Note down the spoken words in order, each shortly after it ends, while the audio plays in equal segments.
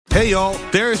Hey y'all,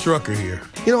 Darius Rucker here.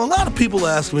 You know, a lot of people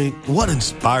ask me, what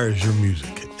inspires your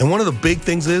music? And one of the big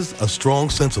things is a strong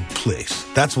sense of place.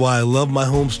 That's why I love my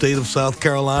home state of South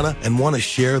Carolina and want to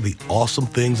share the awesome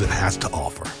things it has to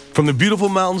offer. From the beautiful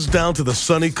mountains down to the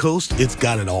sunny coast, it's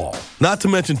got it all. Not to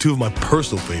mention two of my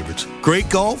personal favorites, great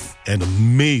golf and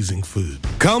amazing food.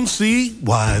 Come see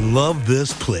why I love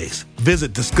this place.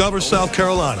 Visit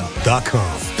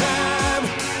discoversouthcarolina.com.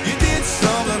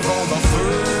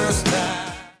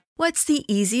 What's the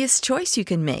easiest choice you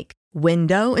can make?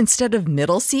 Window instead of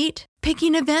middle seat?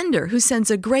 Picking a vendor who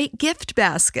sends a great gift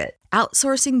basket?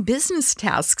 Outsourcing business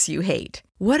tasks you hate?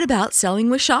 What about selling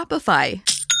with Shopify?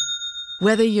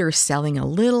 Whether you're selling a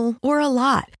little or a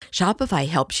lot, Shopify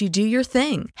helps you do your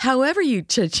thing, however you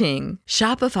cha-ching.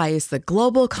 Shopify is the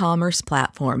global commerce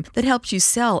platform that helps you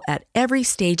sell at every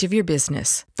stage of your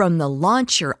business. From the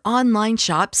launch your online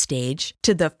shop stage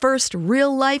to the first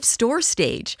real-life store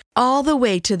stage, all the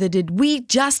way to the did we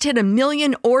just hit 1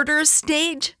 million orders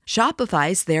stage.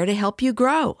 Shopify's there to help you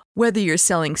grow. Whether you're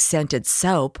selling scented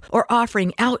soap or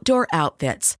offering outdoor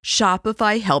outfits,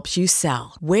 Shopify helps you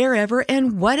sell. Wherever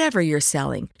and whatever you're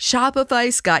selling,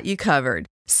 Shopify's got you covered.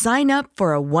 Sign up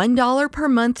for a $1 per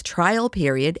month trial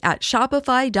period at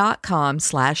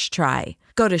shopify.com/try.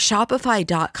 Go to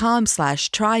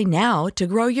shopify.com/try now to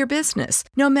grow your business,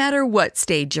 no matter what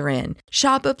stage you're in.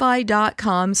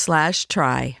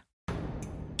 Shopify.com/try.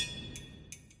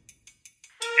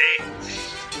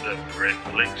 It's the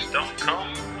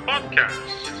BritFlix.com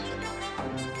podcast.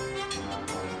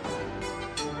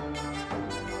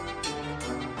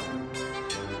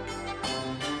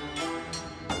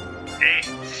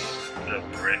 It's the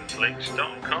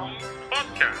BritFlix.com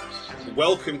podcast.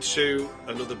 Welcome to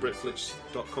another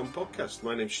BritFlix.com podcast.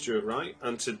 My name's Stuart Wright,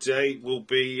 and today we'll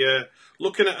be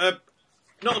looking at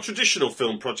not a traditional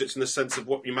film project in the sense of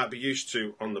what you might be used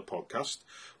to on the podcast.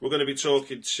 We're going to be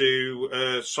talking to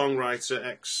songwriter,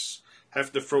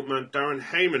 ex-Hefner frontman Darren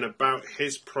Hayman about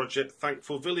his project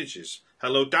Thankful Villages.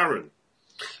 Hello, Darren.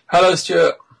 Hello,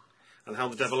 Stuart. And how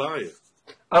the devil are you?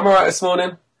 I'm alright this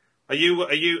morning. Are you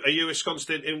ensconced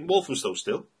in Walthamstow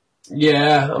still?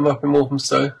 Yeah, I'm up in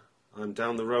Walthamstow. I'm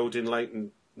down the road in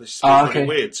Leighton. This is okay.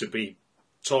 Weird to be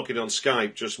talking on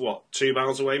Skype. Just 2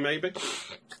 miles away, maybe.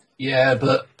 Yeah,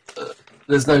 but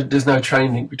there's no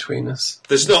train link between us.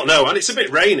 There's not, no, and it's a bit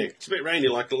rainy. It's a bit rainy,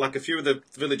 like a few of the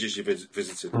villages you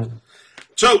visited. Mm.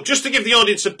 So, just to give the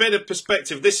audience a bit of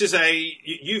perspective, this is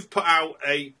you've put out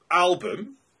a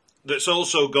album that's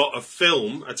also got a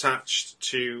film attached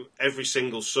to every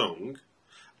single song,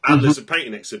 and there's a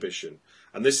painting exhibition,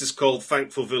 and this is called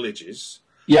Thankful Villages.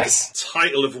 Yes. The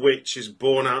title of which is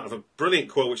born out of a brilliant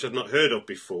quote which I've not heard of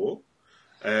before,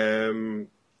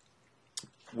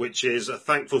 which is, a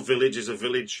thankful village is a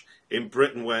village in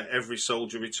Britain where every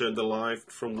soldier returned alive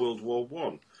from World War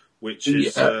I, which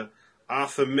is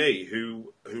Arthur Mee,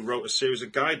 who wrote a series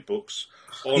of guidebooks.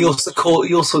 He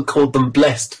also called them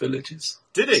blessed villages.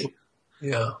 Did he?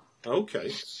 Yeah.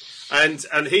 Okay. And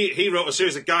he wrote a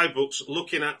series of guidebooks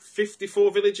looking at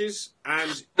 54 villages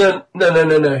and... No.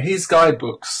 His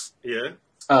guidebooks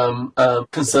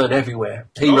concern everywhere.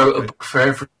 He wrote a book for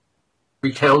every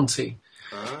county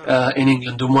in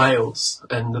England and Wales.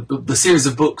 And the series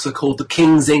of books are called The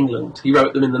King's England. He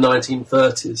wrote them in the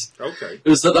 1930s. Okay. It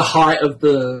was at the height of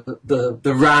the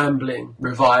Rambling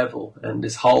revival and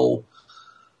this whole...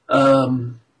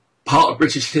 part of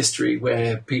British history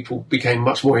where people became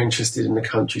much more interested in the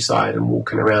countryside and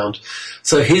walking around.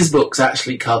 So his books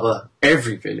actually cover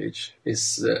every village.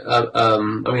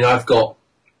 I've got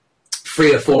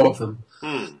 3 or 4 of them.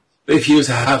 But if you were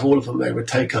to have all of them, they would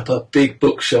take up a big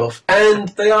bookshelf, and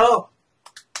they are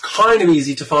kind of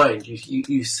easy to find.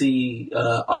 You see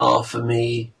Arthur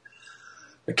Mee,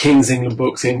 the King's England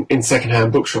books in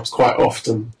second-hand bookshops quite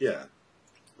often. Yeah.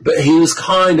 But he was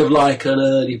kind of like an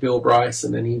early Bill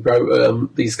Bryson, and he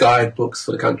wrote these guidebooks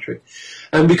for the country.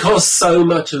 And because so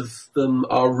much of them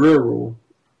are rural,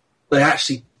 they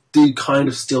actually do kind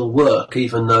of still work,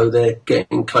 even though they're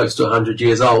getting close to 100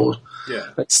 years old.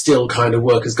 Yeah. They still kind of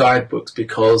work as guidebooks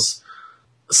because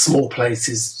small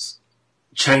places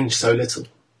change so little,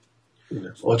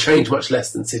 or change much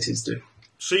less than cities do.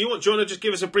 So do you want to just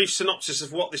give us a brief synopsis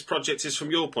of what this project is from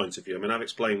your point of view? I mean, I've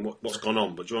explained what's gone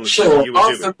on, but do you want to say what you were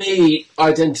doing? Arthur Mee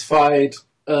identified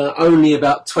only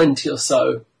about 20 or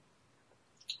so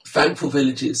thankful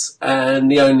villages, and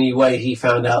the only way he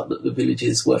found out that the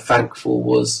villages were thankful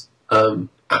was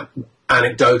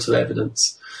anecdotal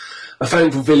evidence. A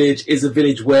thankful village is a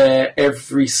village where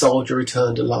every soldier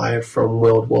returned alive from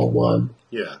World War I.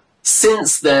 Yeah.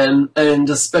 since then, and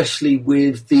especially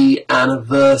with the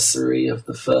anniversary of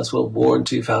the First World War in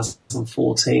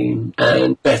 2014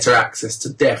 and better access to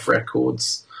deaf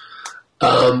records,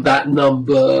 that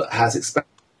number has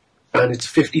expanded to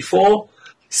 54.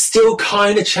 Still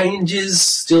kind of changes.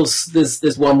 Still,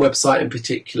 there's one website in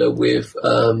particular with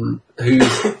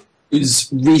whose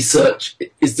research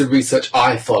is the research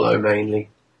I follow mainly.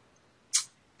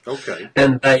 Okay.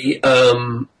 And they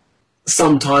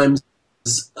sometimes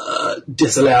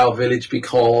disallow a village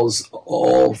because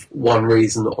of one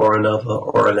reason or another,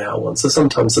 or allow one. So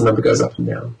sometimes the number goes up and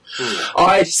down.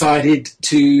 I decided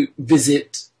to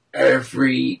visit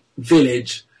every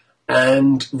village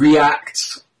and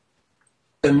react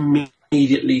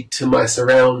immediately to my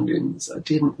surroundings. I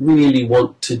didn't really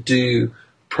want to do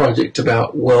a project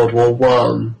about World War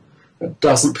One. That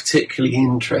doesn't particularly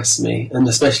interest me, and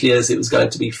especially as it was going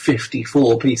to be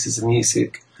 54 pieces of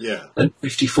music and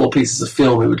 54 pieces of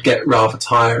film, it would get rather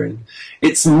tiring.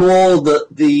 It's more that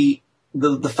the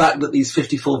fact that these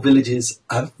 54 villages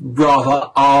have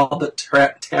rather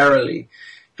arbitrarily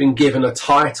been given a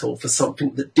title for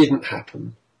something that didn't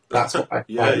happen. That's what I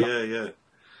find. Yeah.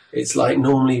 It's like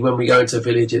normally when we go into a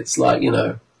village, it's like,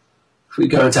 if we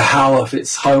go into Haworth,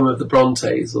 it's home of the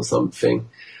Brontes or something.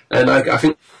 And I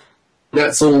think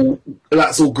that's all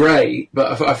great,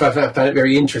 but I found it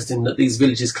very interesting that these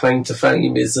villages' claim to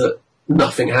fame is that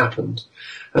nothing happened.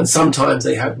 And sometimes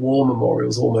they have war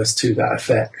memorials almost to that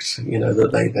effect,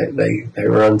 that they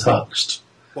were untouched.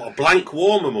 What, a blank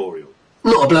war memorial?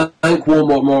 Not a blank war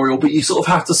memorial, but you sort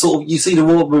of have to you see the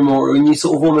war memorial and you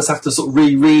sort of almost have to sort of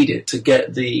reread it to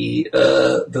get the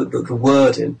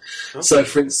wording. Okay. So,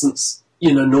 for instance,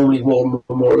 normally war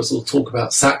memorials will talk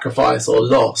about sacrifice or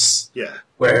loss,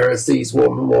 whereas these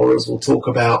war memorials will talk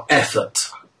about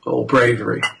effort or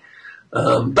bravery.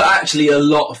 But actually, a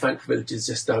lot of thankful villages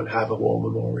just don't have a war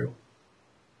memorial.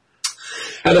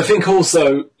 And I think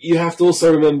also you have to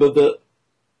also remember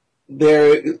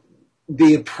that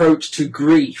the approach to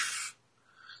grief,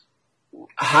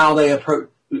 how they approach,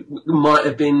 might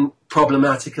have been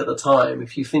problematic at the time.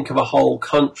 If you think of a whole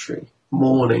country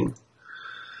mourning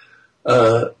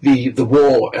the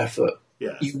war effort,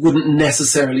 you wouldn't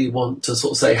necessarily want to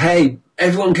sort of say, hey,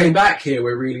 everyone came back here,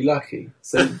 we're really lucky.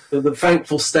 So the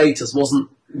thankful status wasn't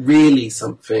really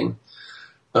something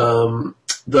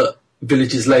that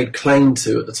villages laid claim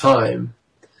to at the time.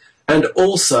 And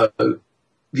also,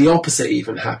 the opposite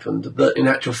even happened, that in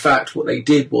actual fact what they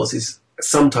did is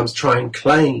sometimes try and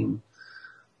claim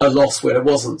a loss where there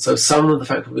wasn't. So some of the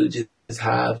thankful villages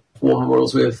have war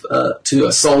memorials to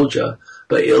a soldier,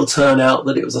 but it'll turn out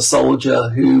that it was a soldier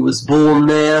who was born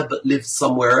there but lived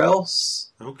somewhere else.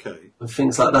 Okay. And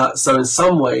things like that. So in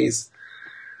some ways,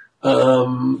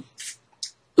 lots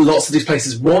of these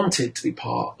places wanted to be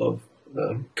part of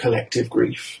collective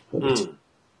grief.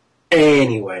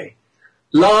 Anyway,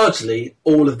 largely,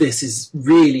 all of this is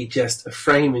really just a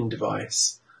framing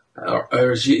device, or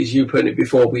as you put it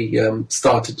before we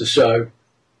started the show,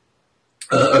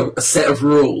 a set of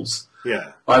rules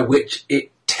by which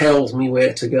it tells me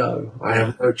where to go. I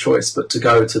have no choice but to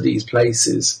go to these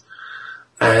places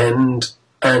and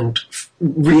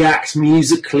react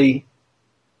musically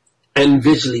and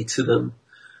visually to them.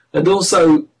 And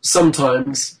also,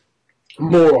 sometimes,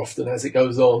 more often as it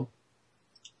goes on,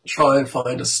 try and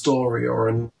find a story or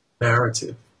a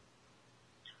narrative.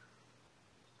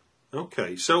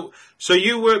 Okay, so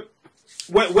you were.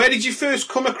 Where did you first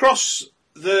come across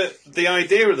the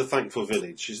idea of the Thankful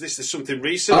Village? Is this something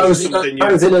recent? I was in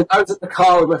the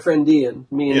car with my friend Ian.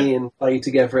 Me and Ian played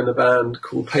together in a band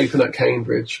called Papernut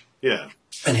Cambridge. Yeah,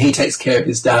 and he takes care of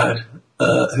his dad,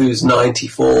 who's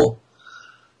 94.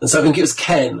 And so I think it was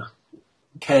Ken,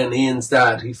 Ian's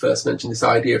dad, who first mentioned this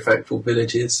idea of thankful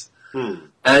villages.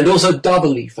 And also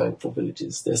doubly thankful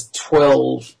villages. There's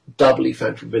 12 doubly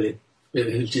thankful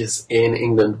villages in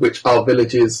England, which are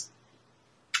villages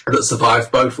that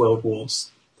survived both world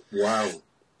wars. Wow.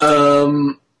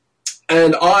 And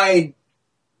I,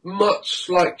 much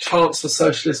like Chance for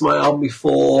Socialism, my album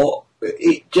before,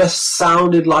 it just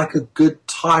sounded like a good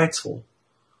title.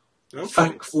 Okay.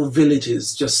 Thankful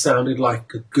Villages just sounded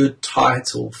like a good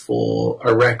title for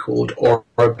a record or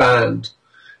a band.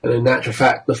 And in actual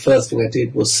fact, the first thing I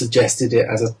did was suggested it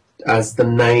as the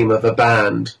name of a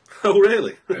band. Oh,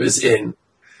 really? It was in.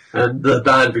 And the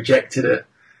band rejected it.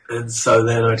 And so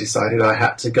then I decided I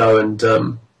had to go and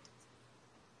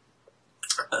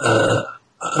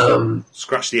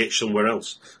Scratch the itch somewhere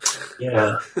else.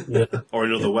 Yeah. Or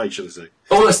another way, should I say.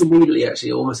 Almost immediately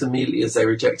as they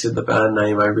rejected the band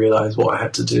name, I realised what I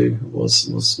had to do was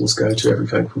go to every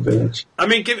thankful village. I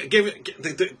mean,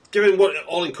 given what it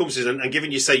all encompasses, and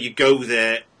given you say you go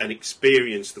there and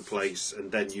experience the place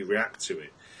and then you react to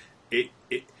it,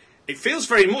 it feels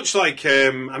very much like, I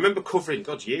remember covering,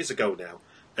 years ago now,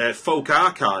 Folk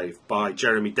Archive by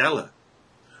Jeremy Deller.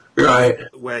 Right.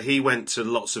 Where he went to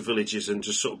lots of villages and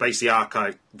just sort of basically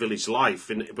archived village life,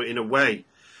 but in a way,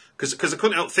 because I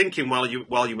couldn't help thinking while you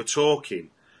were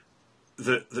talking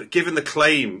that given the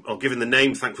claim or given the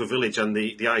name Thankful Village and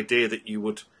the idea that you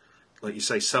would, like you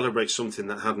say, celebrate something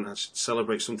that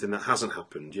hasn't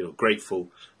happened, grateful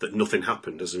that nothing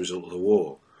happened as a result of the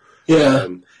war. Yeah.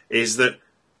 Is that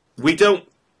we don't.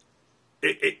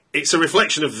 It's a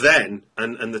reflection of then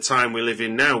and the time we live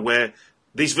in now, where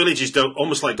these villages don't. I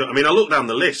mean, I looked down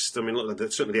the list. I mean, look,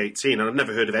 certainly the 18, and I've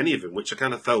never heard of any of them, which I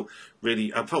kind of felt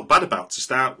bad about to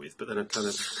start with. But then I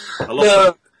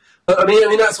lost. I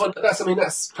mean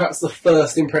that's perhaps the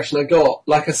first impression I got.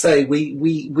 Like I say,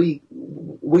 we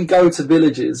go to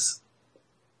villages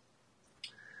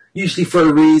usually for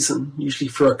a reason, usually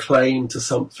for a claim to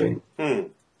something.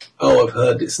 Oh, I've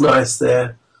heard it's nice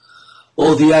there,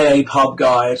 or the AA pub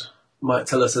guide might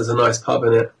tell us there's a nice pub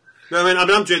in it. No, I mean,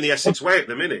 I'm doing the Essex Way at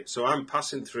the minute, so I'm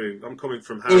passing through. I'm coming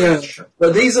from Harwich. Yeah,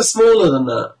 but these are smaller than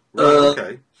that.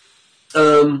 Right,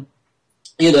 okay.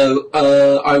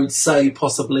 I would say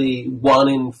possibly 1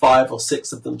 in 5 or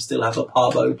 6 of them still have a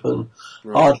pub open.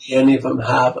 Right. Hardly any of them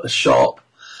have a shop,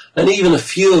 and even a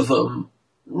few of them.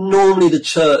 Normally, the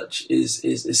church is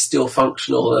still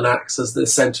functional and acts as the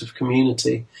centre of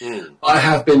community. I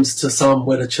have been to some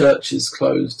where the church is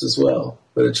closed as well,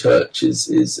 where the church is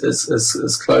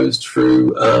closed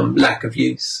through lack of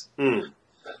use.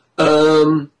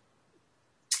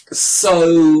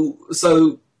 So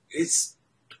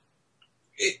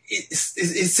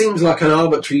it seems like an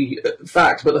arbitrary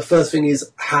fact, but the first thing is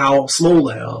how small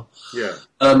they are. Yeah.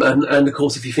 And of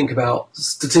course, if you think about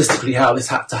statistically how this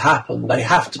had to happen, they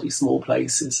have to be small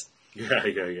places. Yeah.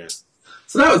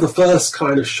 So that was the first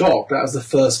kind of shock. That was the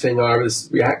first thing I was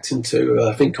reacting to.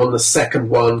 I think on the second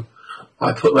one,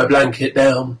 I put my blanket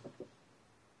down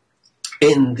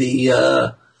in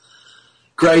the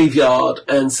graveyard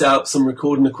and set up some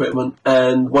recording equipment,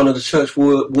 and one of the church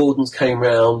wardens came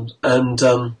round and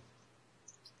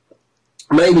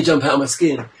made me jump out of my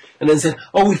skin. And then said,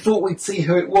 "Oh, we thought we'd see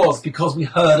who it was because we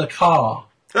heard a car."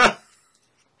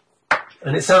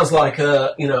 And it sounds like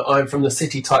I'm from the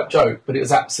city type joke, but it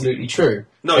was absolutely true.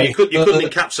 No, you couldn't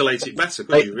encapsulate it better,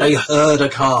 could you? Really? They heard a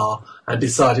car and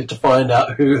decided to find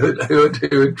out who had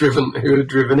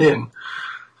driven in.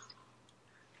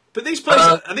 But these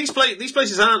places, these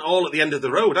places aren't all at the end of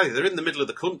the road, are they? They're in the middle of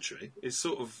the country. It's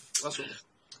sort of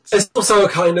It's also a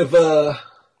kind of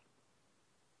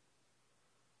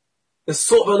there's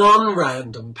sort of an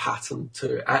unrandom pattern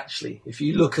to it, actually. If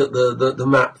you look at the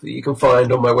map that you can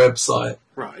find on my website,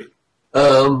 right,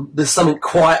 there's something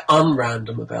quite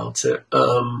unrandom about it,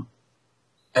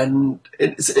 and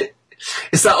it's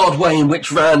that odd way in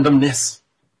which randomness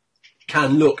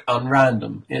can look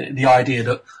unrandom. The idea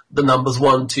that the numbers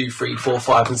 1, 2, 3, 4,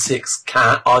 5, and 6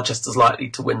 are just as likely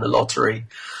to win the lottery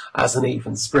as an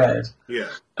even spread. Yeah,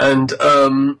 and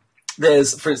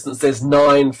for instance, there's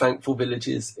 9 thankful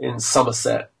villages in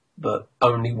Somerset, but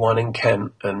only 1 in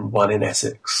Kent and 1 in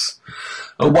Essex.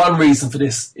 One reason for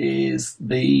this is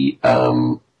the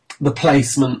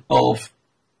placement of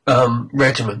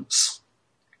regiments.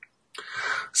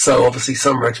 So obviously,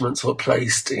 some regiments were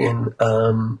placed in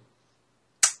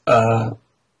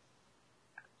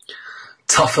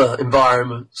tougher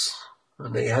environments,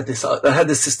 and they had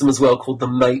this system as well called the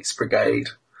Mates Brigade,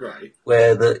 right,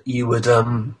 where you would.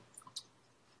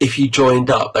 If you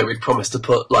joined up, they would promise to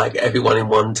put like everyone in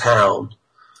one town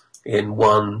in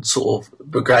one sort of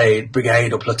brigade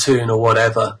or platoon or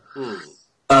whatever.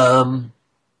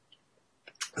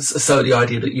 So the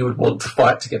idea that you would want to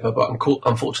fight together, but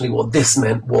unfortunately what this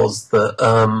meant was that,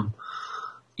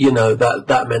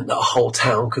 that meant that a whole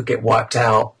town could get wiped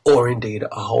out, or indeed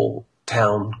a whole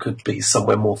town could be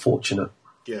somewhere more fortunate.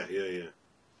 Yeah.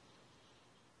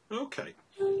 Okay.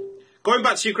 Going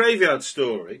back to your graveyard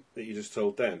story that you just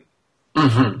told then,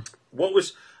 what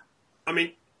was, I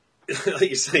mean, like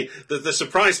you say, the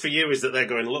surprise for you is that they're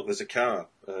going, look, there's a car.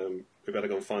 We better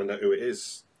go and find out who it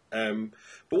is. But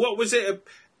what was it?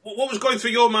 What was going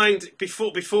through your mind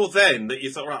before then that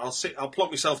you thought, right, I'll plonk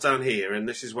myself down here, and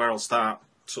this is where I'll start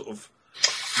sort of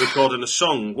recording a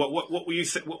song. What were you?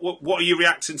 What are you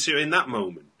reacting to in that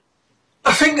moment?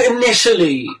 I think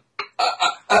initially,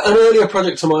 An earlier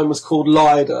project of mine was called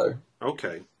Lido.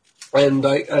 Okay. And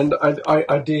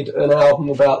I did an album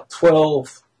about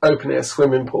 12 open-air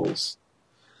swimming pools.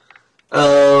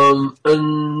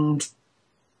 And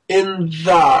in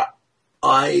that,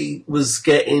 I was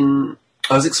exploring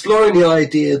the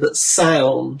idea that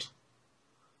sound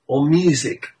or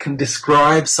music can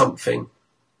describe something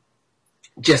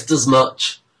just as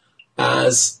much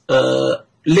as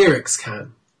lyrics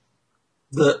can.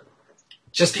 That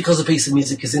just because a piece of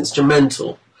music is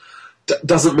instrumental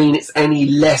doesn't mean it's any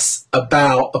less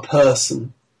about a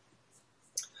person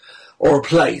or a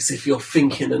place if you're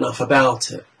thinking enough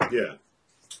about it. Yeah.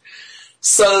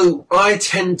 So I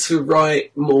tend to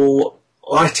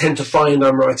find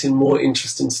I'm writing more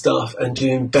interesting stuff and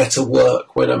doing better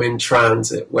work when I'm in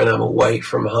transit, when I'm away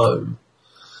from home.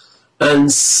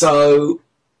 And so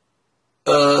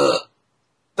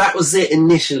that was it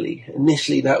initially.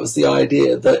 Initially, that was the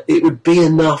idea, that it would be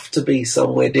enough to be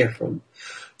somewhere different,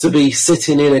 to be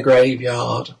sitting in a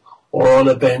graveyard or on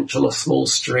a bench on a small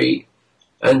street,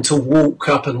 and to walk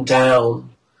up and down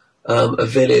a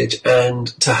village, and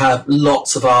to have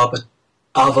lots of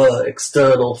other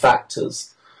external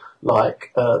factors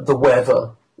like the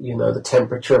weather, the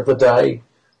temperature of the day,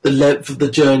 the length of the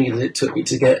journey that it took me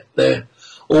to get there.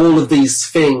 All of these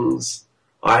things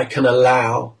I can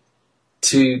allow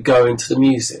to go into the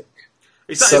music.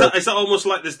 Is that almost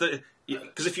like this?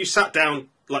 Because if you sat down,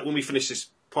 like when we finish this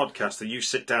podcast, and you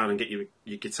sit down and get your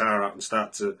guitar out and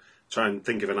start to try and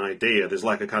think of an idea, there's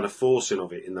like a kind of forcing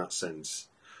of it in that sense.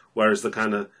 Whereas the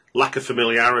kind of lack of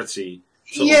familiarity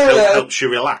sort of helps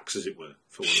you relax, as it were.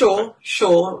 Sure.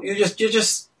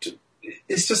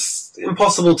 It's just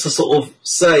impossible to sort of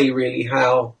say really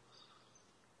how.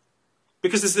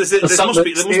 Because there must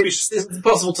be. It's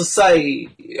impossible to say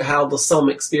how the some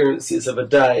experiences of a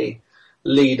day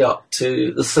lead up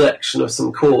to the selection of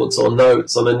some chords or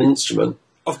notes on an instrument.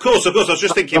 Of course. I was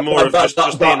just thinking more of just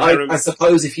the inherent. I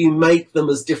suppose if you make them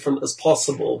as different as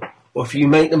possible, or if you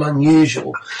make them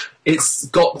unusual, it's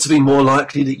got to be more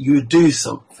likely that you would do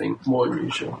something more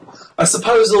unusual. I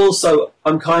suppose also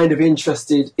I'm kind of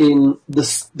interested in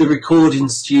the recording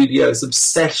studio's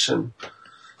obsession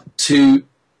to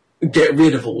get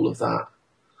rid of all of that.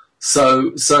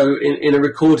 So in a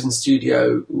recording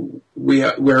studio,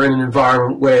 we're in an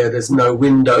environment where there's no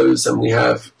windows and we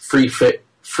have 3 foot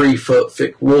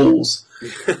thick walls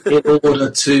in order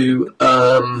to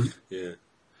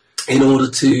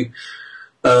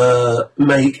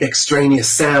make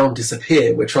extraneous sound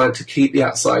disappear. We're trying to keep the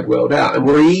outside world out, and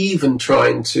we're even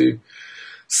trying to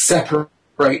separate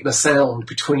the sound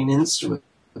between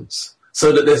instruments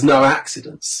so that there's no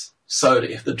accidents, so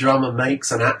that if the drummer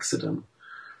makes an accident,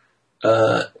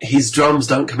 his drums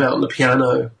don't come out on the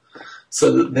piano,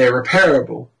 so that they're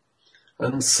repairable.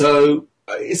 And so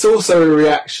it's also a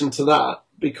reaction to that,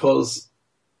 because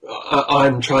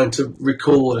I'm trying to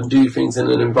record and do things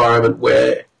in an environment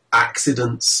where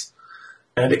accidents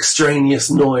and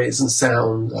extraneous noise and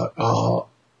sound are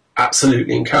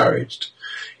absolutely encouraged.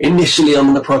 Initially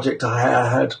on the project, I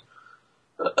had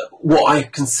what I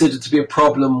considered to be a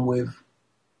problem with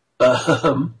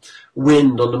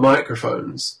wind on the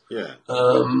microphones. Yeah.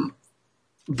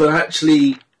 But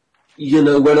actually,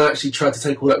 when I actually tried to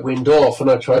take all that wind off and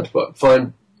I tried to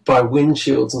buy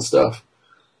windshields and stuff,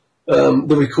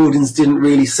 the recordings didn't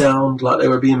really sound like they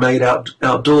were being made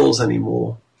outdoors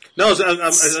anymore. No, as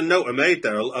a note I made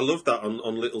there, I love that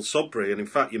on Little Sudbury, and in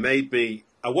fact, you made me.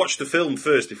 I watched the film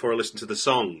first before I listened to the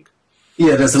song.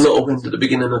 Yeah, there's a lot of wind at the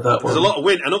beginning of that one. There's a lot of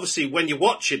wind, and obviously, when you're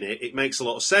watching it, it makes a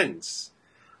lot of sense,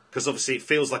 because obviously it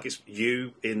feels like it's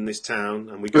you in this town,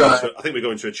 and we go. I think we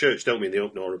go into a church, don't we, in the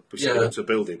opening, or we go into a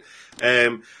building,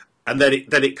 and then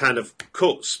it kind of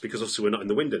cuts because obviously we're not in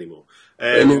the wind anymore.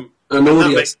 And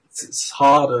audience, it's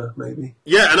harder, maybe.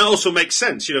 Yeah, and it also makes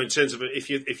sense, in terms of if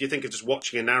you think of just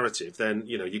watching a narrative, then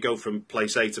you go from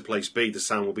place A to place B, the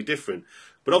sound will be different.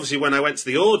 But obviously, when I went to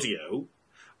the audio,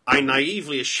 I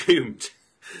naively assumed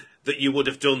that you would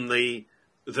have done the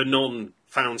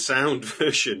non-found sound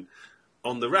version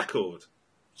on the record.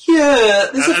 Yeah,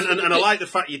 and I like the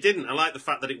fact you didn't. I like the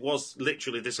fact that it was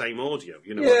literally the same audio.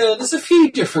 Yeah, there's a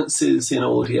few differences in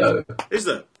audio. Is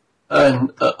there?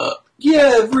 And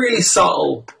yeah, really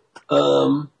subtle.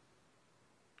 I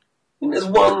think there's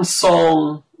one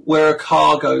song where a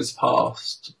car goes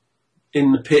past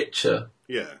in the picture.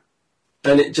 Yeah.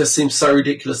 And it just seems so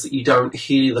ridiculous that you don't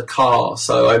hear the car.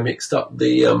 So I mixed up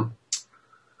the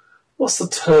what's the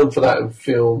term for that in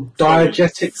film?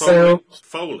 Diegetic sound?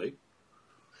 Foley?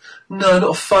 No,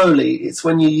 not Foley. It's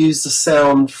when you use the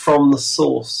sound from the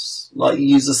source. Like you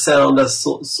use the sound as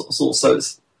source, so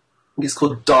it's it's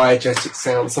called Diegetic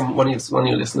Sound. One of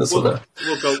your listeners will know.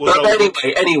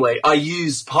 Anyway, I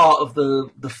used part of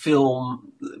the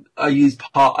film. I used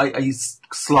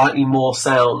slightly more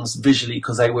sounds visually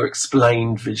because they were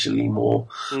explained visually more,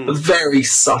 but very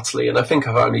subtly. And I think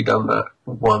I've only done that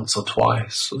once or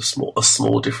twice. A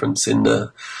small difference in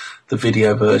the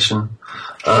video version.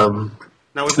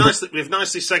 Now we've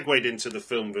nicely segued into the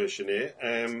film version here,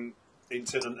 and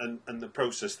the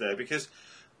process there, because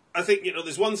I think,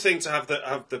 there's one thing to have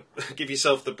the give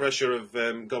yourself the pressure of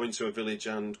going to a village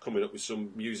and coming up with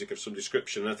some music of some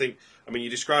description. And you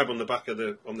describe on the back of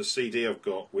on the CD I've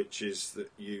got, which is that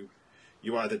you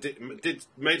either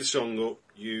made a song up,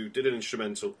 you did an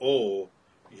instrumental, or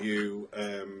you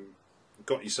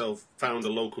found a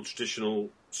local traditional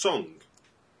song.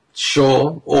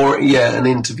 Sure, and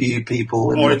interviewed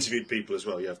people. Interviewed people as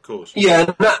well, yeah, of course.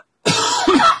 Yeah,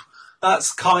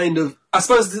 that's kind of... I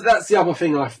suppose that's the other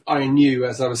thing I knew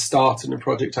as I was starting the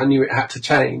project. I knew it had to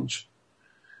change.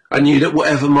 I knew that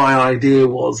whatever my idea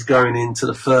was going into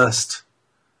the first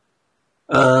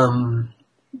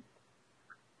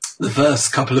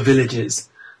couple of villages,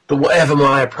 that whatever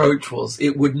my approach was,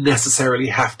 it would necessarily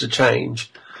have to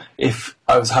change if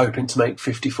I was hoping to make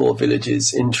 54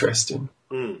 villages interesting.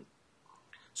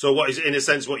 So what is, in a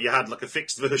sense, what you had, like a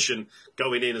fixed version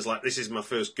going in as like, this is my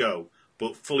first go,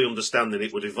 but fully understanding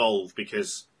it would evolve,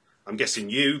 because I'm guessing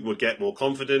you would get more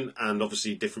confident, and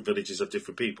obviously different villages have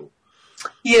different people.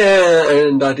 Yeah,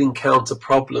 and I'd encounter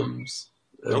problems,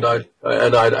 and I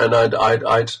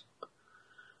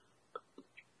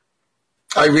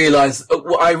realised,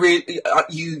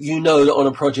 you know that on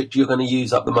a project you're going to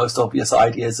use up the most obvious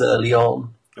ideas early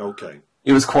on. Okay.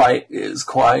 It was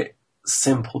quite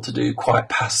simple to do, quite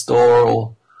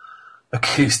pastoral,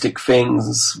 acoustic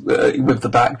things with the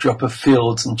backdrop of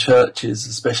fields and churches,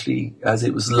 especially as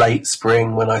it was late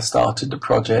spring when I started the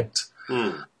project.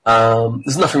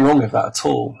 There's nothing wrong with that at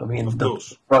all. I mean,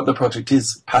 the project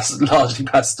is largely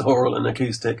pastoral and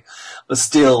acoustic, but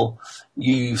still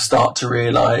you start to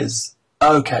realise,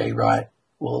 okay, right,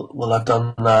 well, I've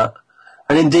done that.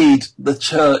 And indeed, the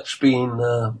church being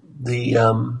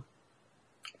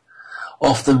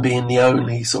often being the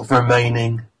only sort of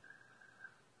remaining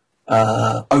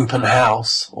open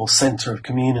house or centre of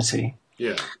community.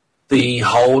 Yeah. The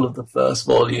whole of the first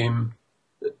volume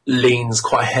leans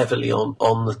quite heavily on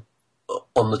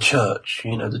the church.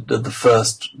 The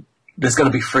first, there's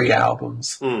going to be 3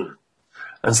 albums,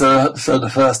 and so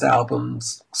the first album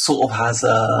sort of has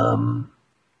an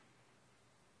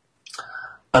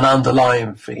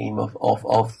underlying theme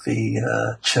of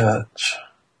the church.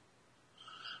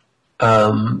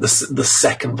 The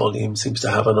second volume seems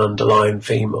to have an underlying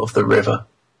theme of the river.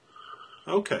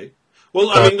 Okay.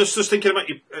 Well, I mean, just thinking about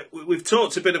you, we've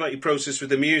talked a bit about your process with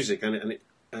the music, and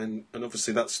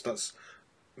obviously that's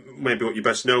maybe what you're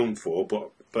best known for.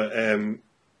 But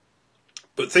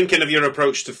thinking of your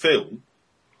approach to film,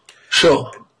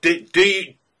 sure.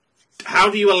 How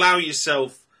do you allow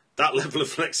yourself that level of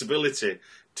flexibility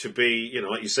to be,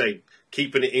 like you say,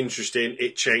 keeping it interesting,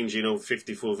 it changing over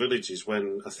 54 villages,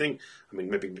 when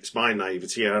maybe it's my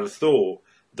naivety, I'd have thought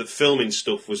that filming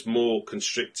stuff was more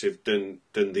constrictive than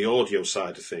the audio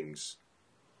side of things,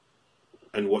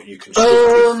 and what you construct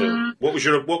with film. What was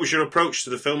your approach to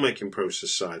the filmmaking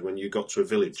process side when you got to a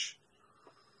village?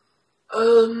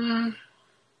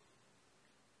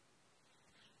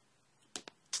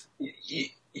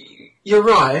 You're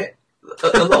right.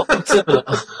 A lot similar.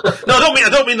 No, I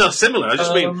don't mean that similar. I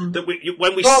just mean that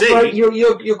when we see,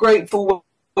 you're grateful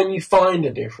when you find a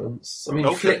difference. I mean,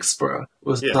 okay. Flixborough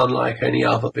was unlike any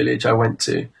other village I went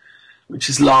to, which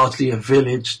is largely a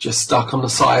village just stuck on the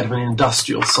side of an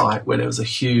industrial site where there was a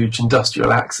huge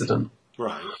industrial accident.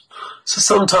 Right. So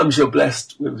sometimes you're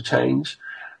blessed with a change.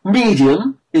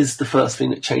 Medium is the first thing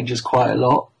that changes quite a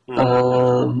lot.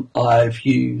 I've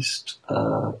used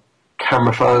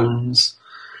camera phones,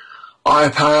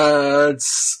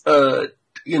 iPads,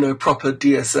 proper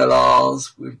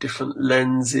DSLRs with different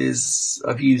lenses.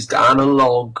 I've used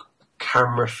analog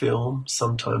camera film.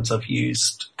 Sometimes I've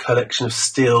used collection of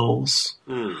stills.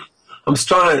 I'm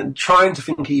trying to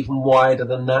think even wider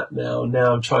than that now.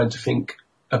 Now I'm trying to think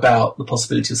about the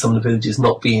possibility of some of the villages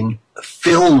not being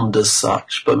filmed as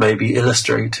such, but maybe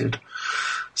illustrated.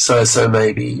 So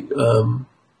maybe I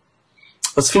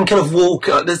was thinking of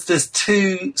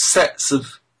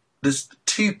there's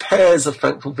 2 pairs of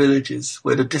Thankful Villages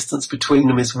where the distance between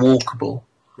them is walkable.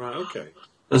 Right, okay.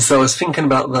 And so I was thinking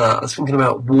about that. I was thinking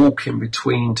about walking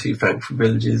between 2 Thankful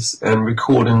Villages and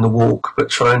recording the walk, but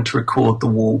trying to record the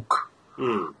walk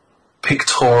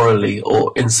pictorially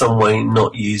or in some way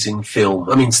not using film.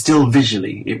 I mean, still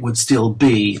visually, it would still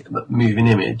be a moving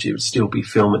image. It would still be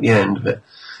film at the end of it,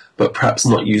 but perhaps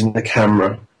not using the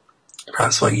camera.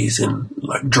 Perhaps by using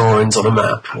like drawings on a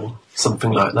map or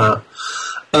something like that.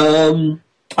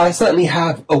 I certainly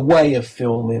have a way of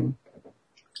filming.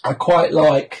 I quite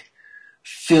like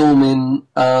filming.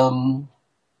 I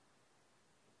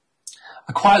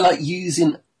quite like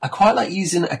using a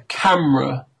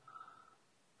camera,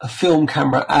 a film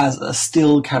camera, as a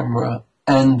still camera,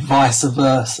 and vice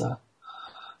versa.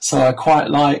 So I quite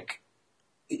like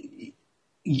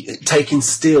taking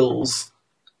stills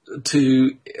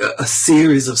to a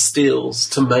series of stills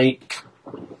to make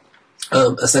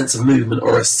a sense of movement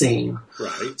or a scene.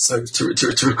 Right. So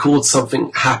to record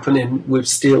something happening with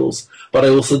stills, but I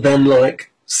also then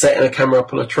like setting a camera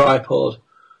up on a tripod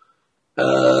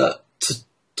to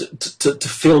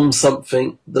film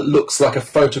something that looks like a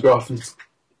photograph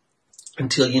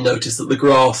until you notice that the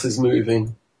grass is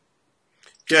moving.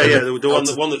 Yeah.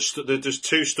 The one that just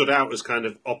two stood out as kind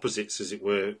of opposites, as it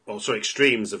were, or sorry,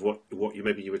 extremes of what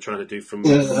you were trying to do from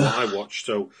what I watched.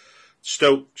 So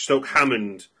Stoke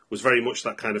Hammond was very much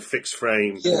that kind of fixed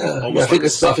frame. Yeah, I think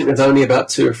there's only about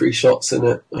 2 or 3 shots in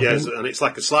it. Yes, and it's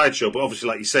like a slideshow, but obviously,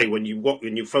 like you say, when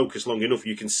you focus long enough,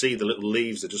 you can see the little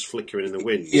leaves are just flickering in the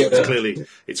wind. Yeah. So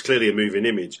it's clearly a moving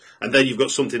image. And then you've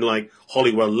got something like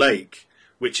Hollywell Lake,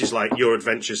 which is like your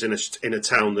adventures in a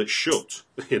town that's shut.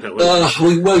 You know.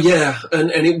 Well, yeah,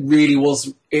 and it really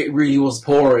was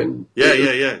pouring.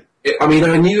 Yeah. I mean,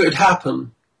 I knew it would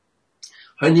happen.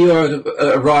 I knew I would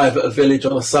arrive at a village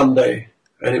on a Sunday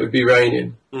and it would be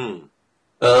raining. Mm.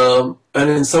 And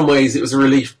in some ways it was a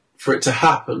relief for it to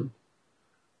happen.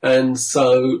 And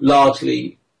so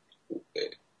largely,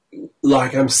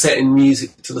 like, I'm setting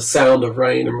music to the sound of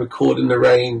rain and recording the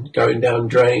rain going down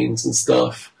drains and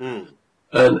stuff. Mm.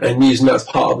 And using that as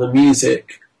part of the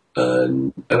music.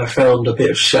 And I found a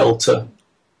bit of shelter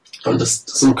under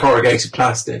some corrugated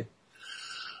plastic.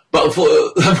 But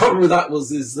the problem with that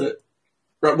is that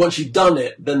right, once you've done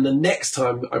it, then the next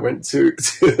time I went to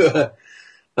the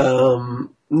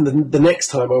next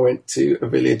time I went to a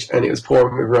village and it was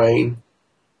pouring with rain,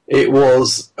 it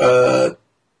was a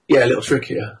little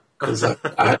trickier because I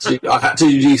had to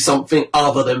do something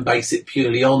other than base it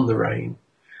purely on the rain.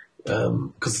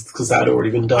 Because that had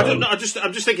already been done. I'm just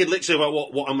thinking literally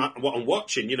about what I'm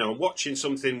watching. You know, I'm watching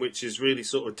something which is really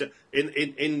sort of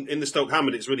in the Stoke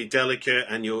Hammond. It's really delicate,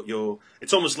 and you're.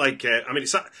 It's almost like I mean,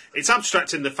 it's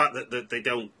abstract in the fact that they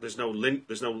don't. There's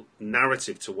no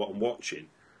narrative to what I'm watching,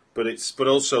 but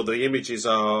also the images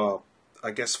are,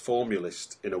 I guess,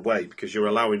 formulist in a way because you're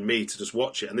allowing me to just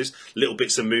watch it, and there's little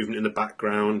bits of movement in the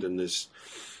background, and there's.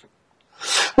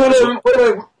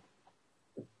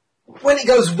 When it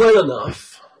goes well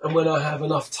enough, and when I have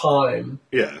enough time,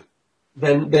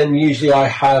 then usually I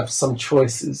have some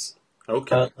choices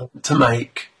to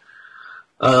make.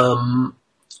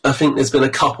 I think there's been a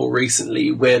couple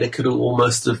recently where there could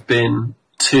almost have been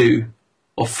 2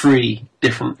 or 3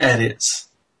 different edits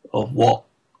of what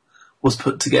was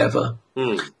put together.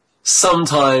 Mm.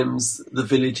 Sometimes the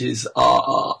visits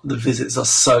are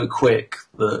so quick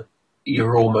that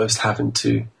you're almost having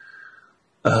to.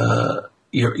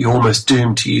 You're almost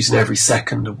doomed to using every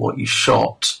second of what you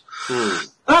shot. Mm.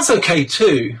 That's okay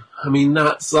too. I mean,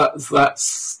 that's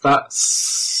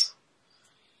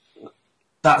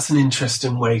an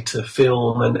interesting way to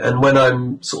film. And when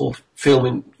I'm sort of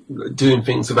doing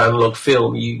things with analog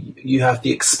film, you have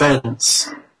the expense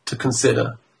to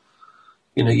consider.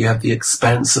 You know, you have the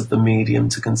expense of the medium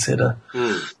to consider.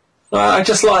 Mm. I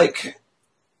just like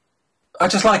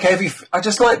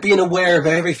being aware of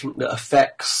everything that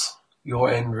affects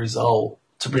your end result.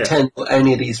 To pretend that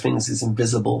any of these things are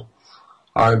invisible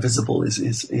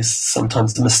is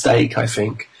sometimes the mistake, I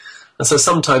think. And so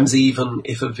sometimes even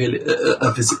if a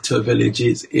visit to a village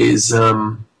is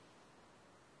I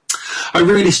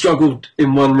really struggled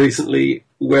in one recently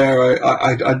where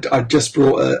I just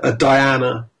brought a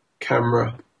Diana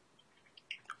camera.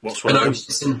 What's one of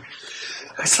those?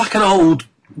 It's like an old,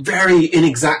 very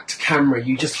inexact camera.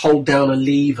 You just hold down a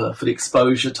lever for the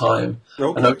exposure time.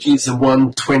 Okay. And I was using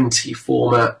 120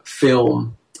 format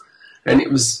film. And I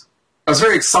was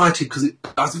very excited because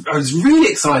I was really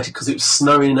excited because it was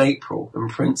snowing in April and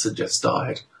Prince had just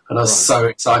died. And I was so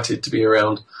excited to be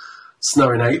around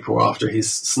Snow in April after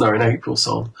his Snow in April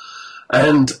song.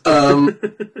 And and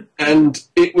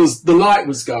the light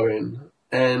was going.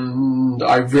 And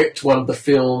I ripped one of the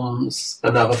films,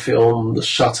 another film, the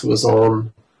shutter was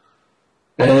on.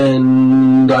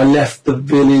 And I left the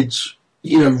village,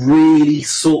 really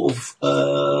sort of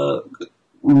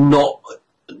not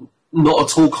not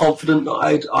at all confident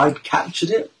that I'd captured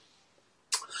it.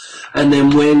 And then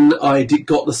when I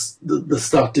got the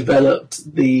stuff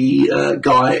developed, the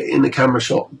guy in the camera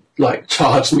shop like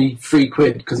charged me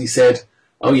 £3 because he said,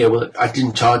 "Oh yeah, well I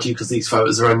didn't charge you because these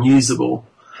photos are unusable."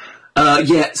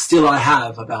 Yet still I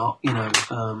have about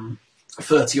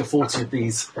 30 or 40 of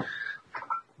these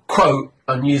quote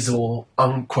unusable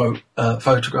unquote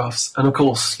photographs, and of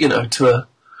course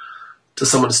to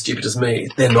someone as stupid as me,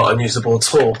 they're not unusable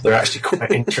at all. They're actually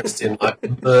quite interesting,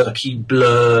 like murky,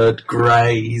 blurred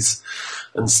greys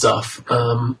and stuff.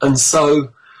 And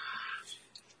so,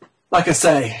 like I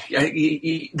say,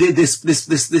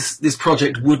 this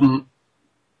project wouldn't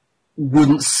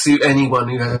suit anyone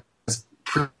who has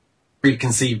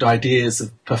preconceived ideas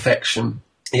of perfection.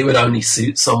 It would only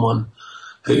suit someone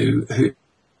who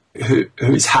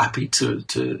is happy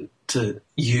to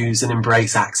use and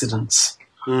embrace accidents.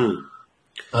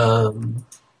 One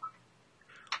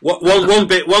little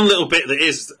bit that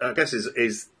is, I guess,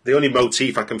 is the only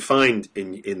motif I can find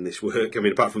in this work. I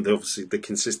mean, apart from obviously the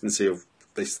consistency of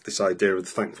this idea of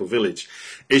the Thankful Village,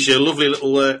 is your lovely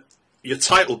little your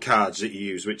title cards that you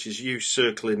use, which is you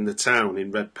circling the town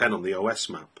in red pen on the OS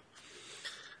map.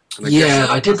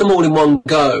 I did them all in one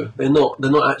go. They're not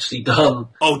actually done.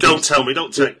 Oh, don't tell me!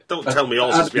 Don't tell me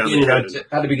all this behind the curtain.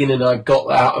 At the beginning, I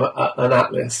got out an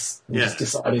atlas and just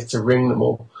decided to ring them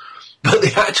all. But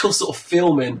the actual sort of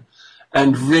filming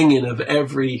and ringing of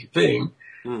everything,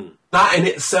 that in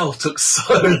itself took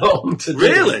so long to do.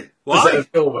 Really? Why?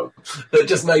 That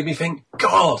just made me think,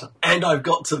 God, and I've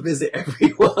got to visit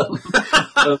everyone.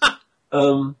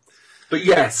 But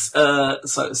yes,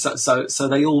 so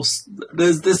they all.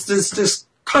 There's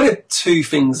kind of two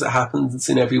things that happens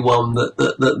in every one. That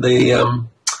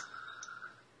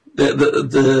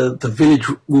the village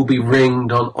will be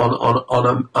ringed on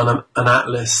an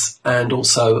atlas, and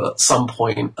also at some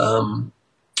point, and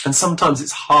sometimes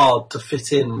it's hard to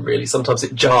fit in. Really, sometimes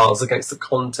it jars against the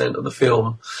content of the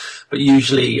film. But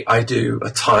usually, I do a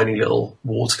tiny little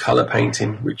watercolor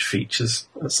painting which features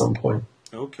at some point.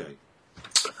 Okay.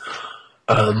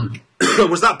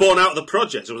 Was that born out of the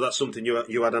project, or was that something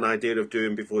you had an idea of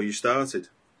doing before you started?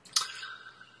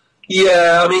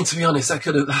 Yeah, I mean, to be honest, that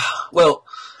could have. Well,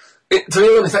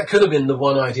 that could have been the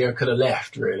one idea I could have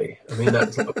left. Really, I mean,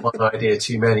 that's like one idea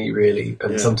too many, really.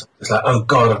 And sometimes it's like, oh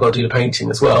God, I've got to do the painting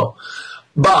as well.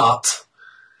 But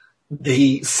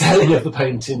the selling of the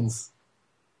paintings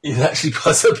is actually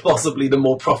possibly the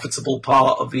more profitable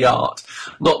part of the art.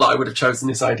 Not that I would have chosen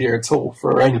this idea at all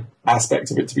for any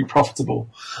aspect of it to be profitable,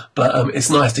 but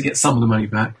it's nice to get some of the money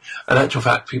back. In actual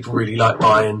fact, people really like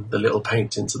buying the little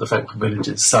paintings of the Thankful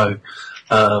Villages, so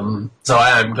I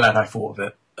am glad I thought of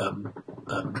it.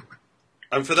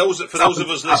 And for those of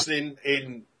us listening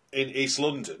in East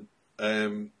London,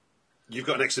 you've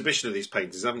got an exhibition of these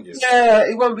paintings, haven't you? Yeah,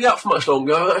 it won't be up for much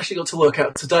longer. I've actually got to work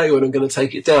out today when I'm going to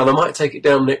take it down. I might take it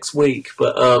down next week,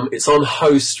 but it's on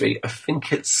Hoe Street. I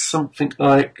think it's something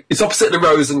like... It's opposite the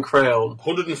Rose and Crown.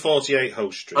 148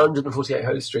 Hoe Street. 148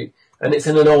 Hoe Street. And it's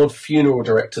in an old funeral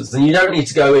director's. And you don't need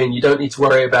to go in. You don't need to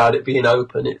worry about it being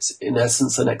open. It's, in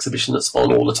essence, an exhibition that's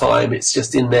on all the time. It's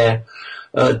just in their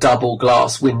double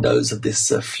glass windows of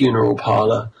this funeral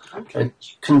parlour. Okay. And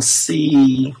you can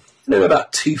see...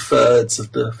 about 2/3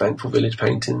 of the Thankful Village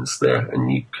paintings there, and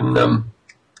you can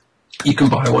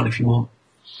buy one if you want.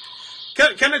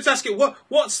 Can I just ask you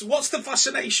what's the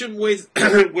fascination with?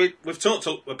 We've talked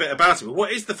a bit about it, but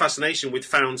what is the fascination with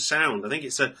found sound? I think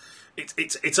it's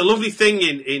a lovely thing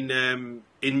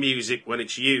in music when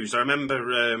it's used. I remember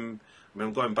I'm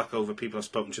going back over people I've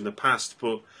spoken to in the past,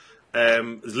 but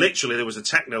literally there was a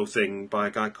techno thing by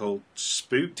a guy called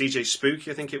DJ Spooky,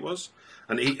 I think it was.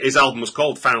 And his album was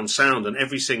called Found Sound, and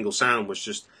every single sound was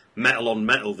just metal on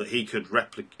metal that he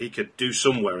could do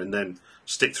somewhere and then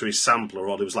stick through his sampler.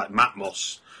 Or there was like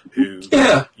Matmos, who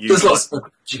there's lots of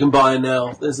you can buy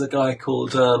now. There's a guy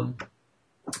called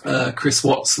Chris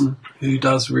Watson who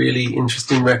does really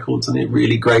interesting records, and a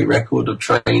really great record of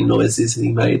train noises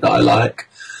he made that I like.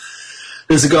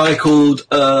 There's a guy called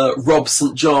Rob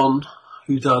St. John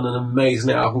who done an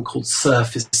amazing album called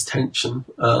Surface Tension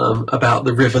about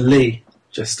the River Lee.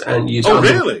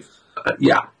 Really?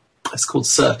 Yeah, it's called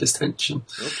Surface Tension.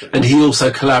 Okay. And he also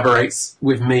collaborates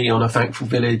with me on A Thankful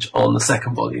Village on the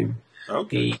second volume.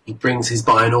 Okay. He brings his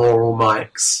binaural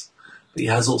mics, but he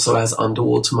also has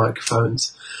underwater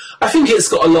microphones. I think it's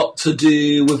got a lot to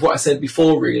do with what I said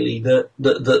before, really,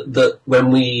 that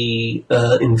when we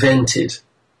invented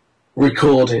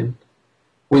recording,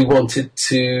 we wanted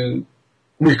to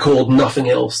record nothing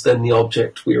else than the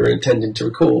object we were intending to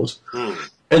record.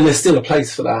 And there's still a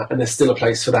place for that, and there's still a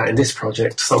place for that in this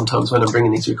project. Sometimes when I'm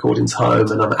bringing these recordings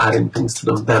home and I'm adding things to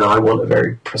them, then I want a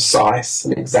very precise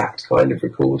and exact kind of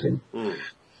recording. Mm.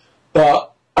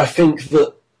 But I think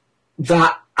that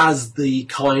as the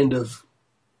kind of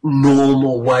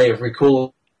normal way of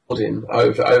recording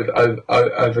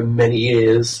over many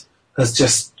years has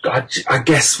just, I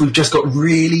guess we've just got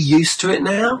really used to it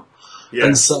now. Yeah.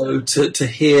 And so to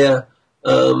hear...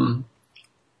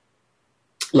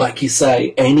 like you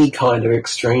say, any kind of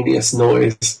extraneous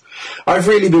noise. I've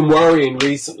really been worrying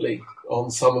recently on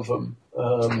some of them.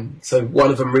 So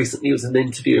one of them recently was an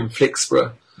interview in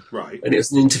Flixborough. Right. And it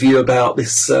was an interview about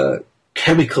this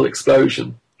chemical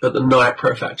explosion at the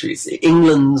Nipro factory. It's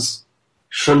England's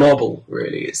Chernobyl,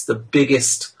 really. It's the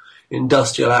biggest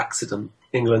industrial accident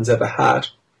England's ever had.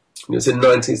 It was in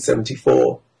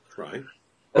 1974. Right.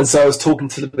 And so I was talking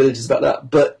to the villagers about that.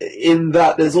 But in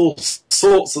that, there's all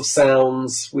sorts of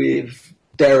sounds with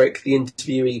Derek, the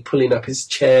interviewee, pulling up his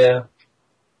chair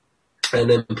and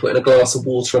then putting a glass of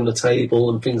water on the table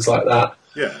and things like that.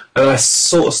 Yeah. And I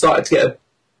sort of started to get a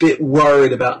bit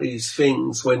worried about these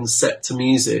things when set to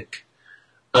music,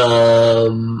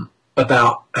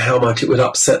 about how much it would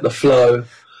upset the flow.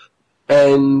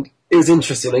 And it was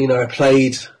interesting, you know, I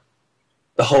played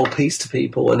the whole piece to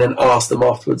people and then asked them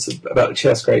afterwards about the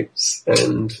chair scrapes,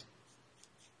 and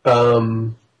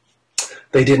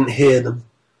they didn't hear them.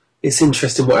 It's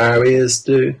interesting what our ears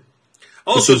do.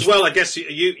 Also, as well, I guess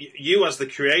you as the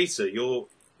creator,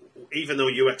 even though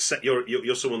you accept,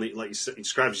 you're someone that, like you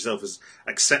describe yourself as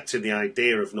accepting the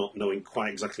idea of not knowing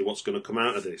quite exactly what's going to come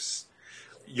out of this.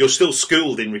 You're still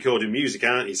schooled in recording music,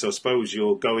 aren't you? So I suppose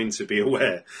you're going to be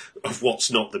aware of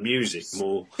what's not the music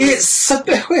more. It's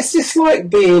just like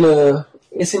being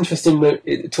It's interesting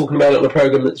talking about it on a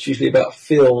program that's usually about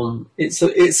film. It's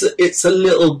a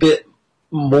little bit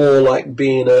more like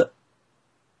being a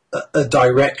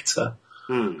director,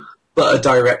 but a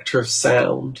director of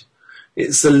sound.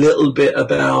 It's a little bit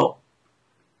about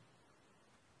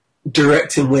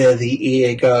directing where the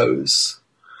ear goes.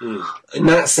 In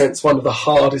that sense, one of the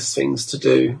hardest things to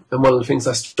do, and one of the things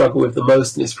I struggle with the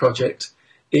most in this project,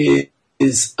 is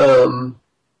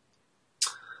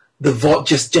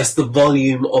just the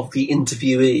volume of the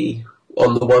interviewee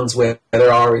on the ones where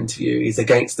there are interviewees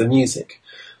against the music.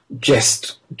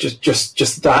 Just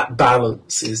that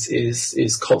balance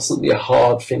is constantly a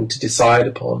hard thing to decide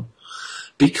upon,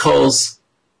 because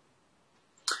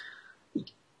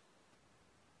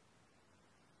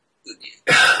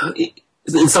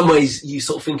in some ways you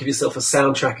sort of think of yourself as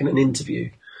soundtracking an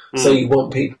interview. So you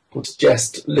want people to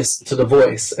just listen to the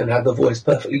voice and have the voice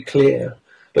perfectly clear.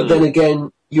 But then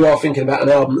again, you are thinking about an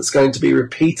album that's going to be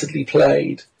repeatedly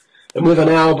played. And with an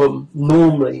album,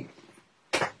 normally,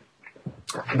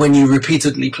 when you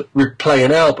repeatedly play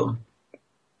an album,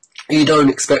 you don't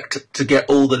expect to get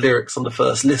all the lyrics on the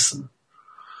first listen.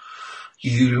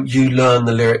 You learn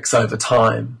the lyrics over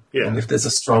time. Yeah. And if there's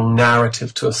a strong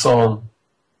narrative to a song,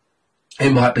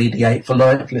 it might be the 8th or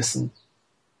 9th listen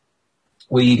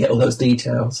where you get all those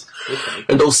details. Okay.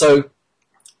 And also,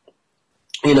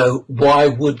 you know, why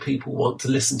would people want to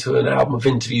listen to an album of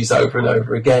interviews over and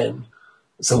over again?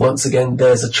 So once again,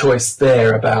 there's a choice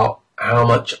there about how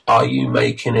much are you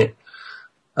making it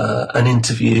an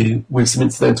interview with some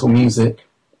incidental music,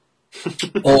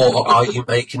 or are you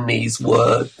making these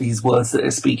words that they're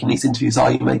speaking, these interviews,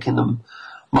 are you making them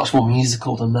much more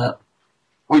musical than that?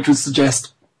 Which would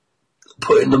suggest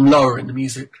putting them lower in the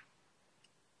music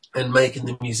and making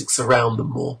the music surround them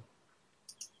more.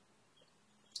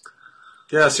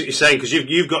 Yeah, that's what you're saying, because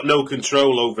you've got no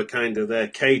control over kind of their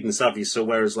cadence, have you? So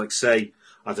whereas, like, say,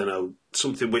 I don't know,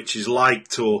 something which is like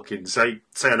talking, say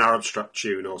an Arab Strap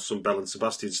tune or some Bell and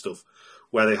Sebastian stuff,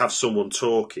 where they have someone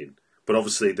talking, but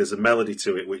obviously there's a melody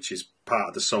to it which is part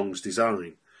of the song's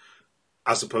design,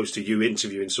 as opposed to you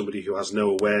interviewing somebody who has no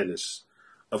awareness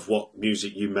of what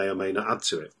music you may or may not add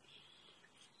to it.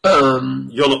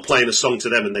 You're not playing a song to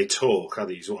them and they talk, are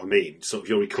they? Is what I mean. So if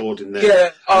you're recording them,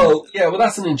 yeah. Oh, yeah. Well,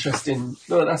 that's an interesting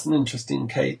thing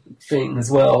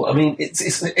as well. I mean,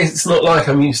 it's not like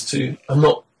I'm used to. I'm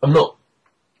not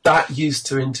that used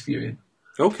to interviewing.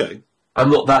 Okay. I'm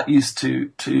not that used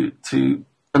to,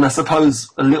 and I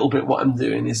suppose a little bit what I'm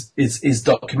doing is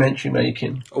documentary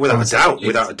making. Oh, without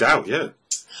a doubt, yeah.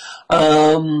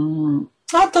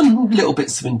 I've done little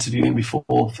bits of interviewing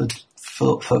before for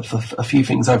a few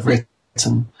things I've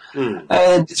written.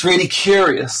 And it's really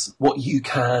curious what you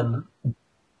can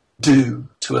do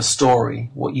to a story,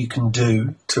 what you can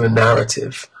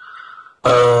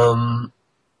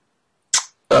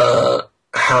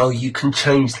how you can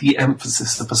change the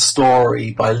emphasis of a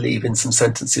story by leaving some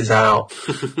sentences out,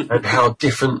 and how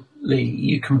differently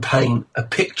you can paint a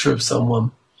picture of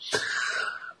someone.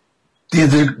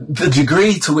 The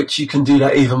degree to which you can do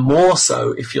that, even more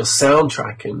so if you're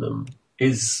soundtracking them,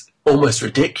 is almost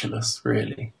ridiculous,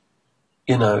 really.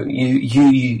 You know,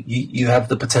 you have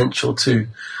the potential to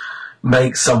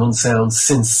make someone sound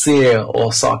sincere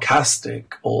or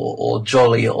sarcastic or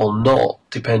jolly or not,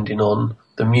 depending on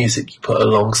the music you put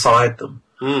alongside them.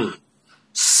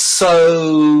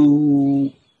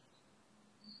 So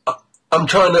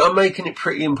I'm making it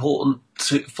pretty important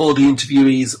for the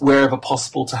interviewees, wherever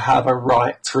possible, to have a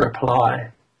right to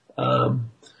reply.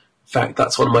 In fact,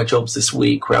 that's one of my jobs this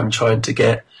week, where I'm trying to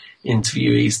get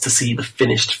interviewees to see the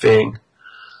finished thing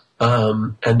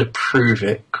and approve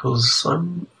it, because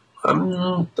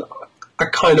I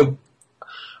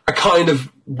kind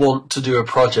of want to do a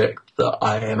project that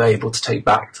I am able to take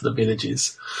back to the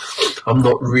villages. I'm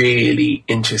not really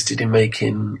interested in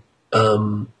making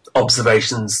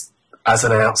observations as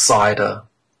an outsider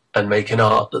and making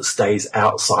art that stays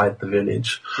outside the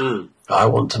village. I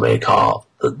want to make art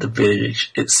that the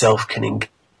village itself can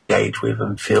engage with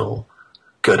and feel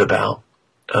good about.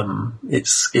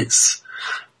 It's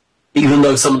even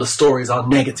though some of the stories are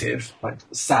negative, like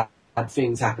sad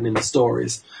things happen in the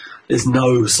stories, there's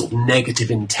no sort of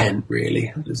negative intent,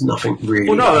 really. There's nothing really.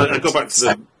 Well, no, I go back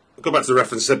to the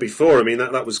reference I said before. I mean,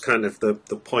 that was kind of the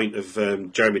point of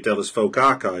Jeremy Deller's Folk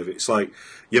Archive. It's like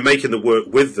you're making the work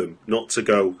with them, not to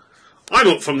go, I'm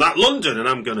up from that London and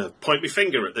I'm going to point my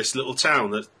finger at this little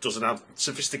town that doesn't have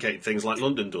sophisticated things like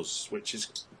London does, which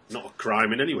is not a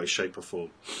crime in any way, shape or form.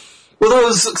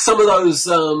 Well, some of those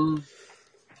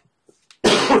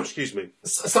excuse me.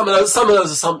 Some of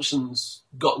those assumptions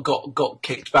got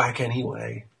kicked back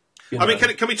anyway. You know? I mean,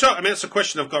 can we talk? I mean, that's a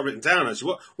question I've got written down. As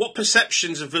what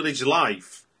perceptions of village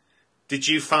life did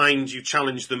you find you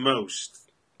challenged the most,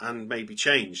 and maybe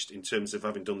changed in terms of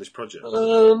having done this project? I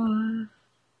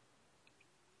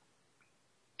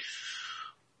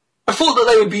thought that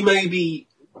they would be maybe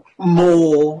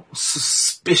more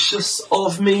suspicious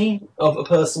of me, of a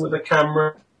person with a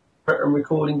camera and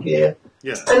recording gear.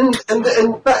 Yeah. And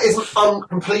that isn't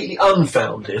completely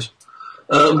unfounded.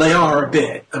 They are a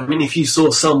bit. I mean, if you saw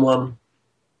someone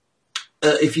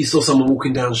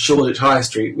walking down Shoreditch High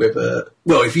Street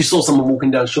if you saw someone walking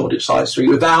down Shoreditch High Street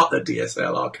without a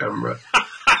DSLR camera,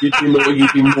 you'd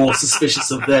be more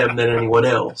suspicious of them than anyone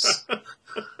else.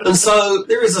 And so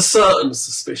there is a certain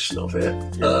suspicion of it.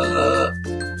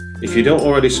 If you don't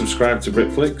already subscribe to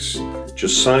Britflix,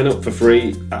 just sign up for free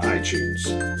at iTunes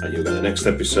and you'll get the next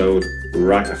episode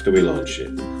right after we launch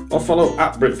it. Or follow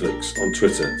at Britflix on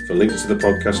Twitter for links to the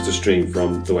podcast to stream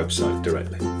from the website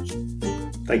directly.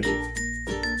 Thank you.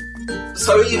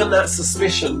 So even that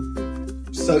suspicion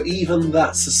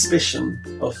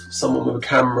of someone with a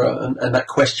camera and that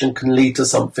question can lead to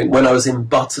something. When I was in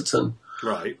Butterton,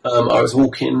 right. I was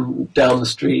walking down the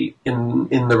street in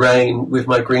the rain with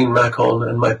my green Mac on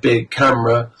and my big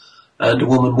camera, and a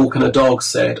woman walking a dog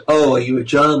said, "Oh, are you a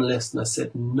journalist?" And I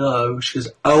said, "No." She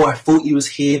goes, "Oh, I thought you was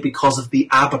here because of the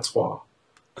abattoir."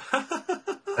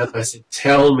 And I said,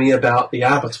 "Tell me about the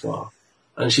abattoir."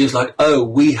 And she was like, "Oh,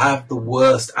 we have the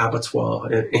worst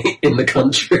abattoir in the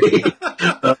country."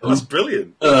 That's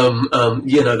brilliant.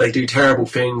 They do terrible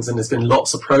things, and there's been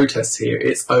lots of protests here.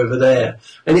 It's over there,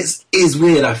 and it is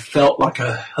weird. I felt like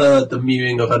I heard the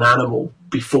mewing of an animal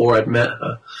before I'd met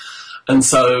her, and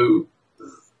so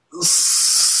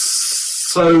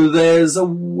there's a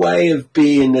way of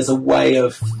being. There's a way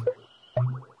of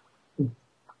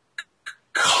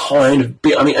kind of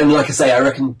be. I mean, and like I say, I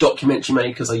reckon documentary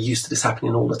makers are used to this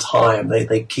happening all the time.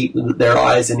 They keep their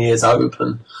eyes and ears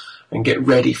open and get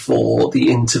ready for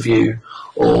the interview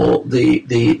or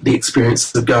the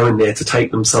experience of going there to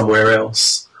take them somewhere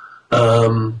else.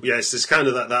 Yes, it's kind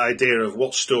of that idea of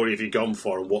what story have you gone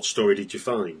for and what story did you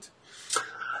find?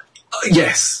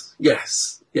 Yes. Yeah.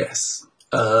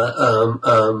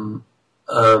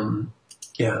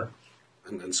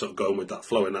 And sort of going with that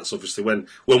flow, and that's obviously when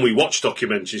we watch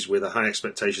documentaries with a high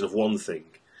expectation of one thing,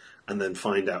 and then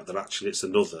find out that actually it's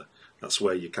another. That's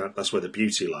where that's where the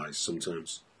beauty lies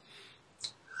sometimes.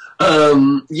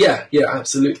 Yeah,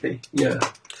 absolutely. Yeah.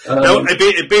 Now,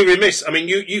 it'd be remiss. I mean,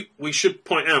 we should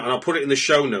point out, and I'll put it in the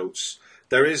show notes.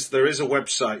 There is a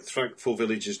website,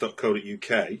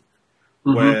 thankfulvillages.co.uk,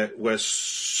 where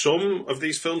some of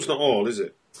these films, not all, is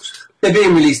it? They're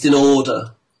being released in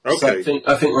order. Okay. So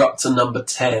I think we're up to number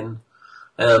 10.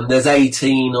 There's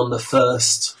 18 on the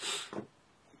first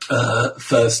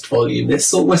volume. We're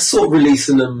sort of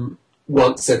releasing them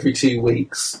once every 2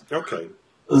 weeks. Okay.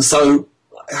 And so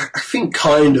I think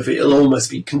kind of it'll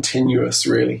almost be continuous,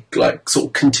 really, like sort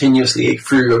of continuously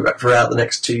throughout the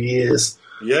next 2 years.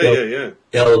 Yeah.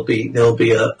 There'll be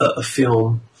a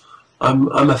film.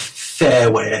 I'm a fair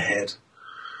way ahead.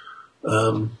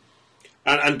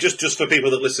 And just for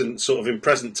people that listen, sort of in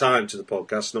present time to the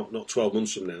podcast, not 12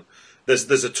 months from now,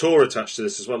 there's a tour attached to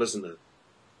this as well, isn't there?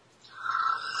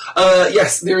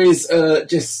 Yes, there is.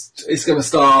 It's going to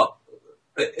start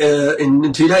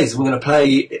in 2 days. We're going to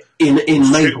play in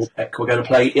Maplebeck. We're going to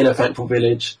play in a Thankful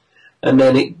Village, and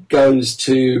then it goes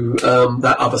to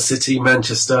that other city,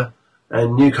 Manchester,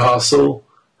 and Newcastle,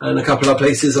 and a couple of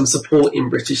places. I'm supporting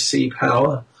British Sea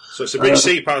Power. So it's a British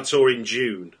Sea Power tour in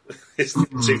June. It's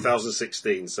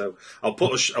 2016. So I'll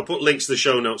put links to the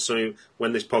show notes so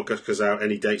when this podcast goes out,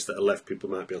 any dates that are left, people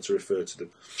might be able to refer to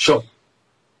them. Sure.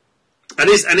 And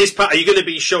are you going to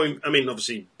be showing? I mean,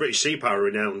 obviously, British Sea Power are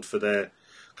renowned for their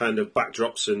kind of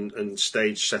backdrops and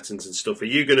stage settings and stuff. Are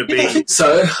you going to be? Yeah, I think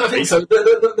so.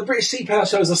 The British Sea Power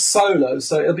shows are solo,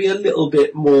 so it'll be a little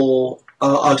bit more.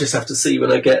 I'll just have to see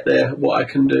when I get there what I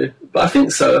can do. But I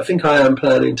think so. I think I am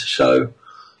planning to show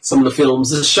some of the films.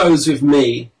 The shows with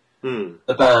me,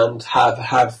 the band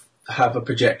have a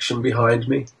projection behind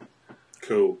me.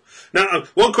 Cool. Now,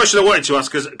 one question I wanted to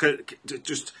ask, because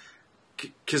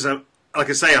like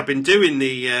I say, I've been doing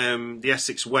the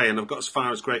Essex Way, and I've got as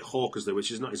far as Great Hawkerslie,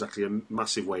 which is not exactly a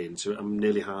massive way into it. I'm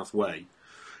nearly halfway,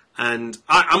 and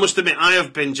I must admit, I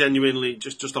have been genuinely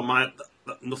just on my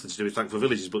nothing to do with Thankful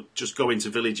Villages, but just going to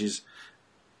villages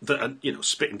that are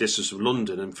spitting distance from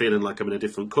London and feeling like I'm in a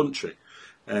different country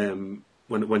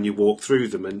when you walk through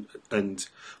them. But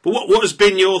what has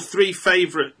been your 3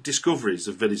 favourite discoveries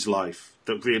of village life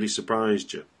that really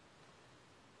surprised you?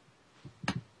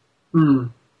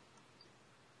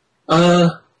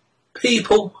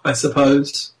 People, I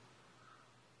suppose.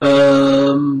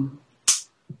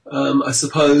 I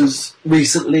suppose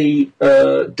recently,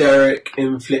 Derek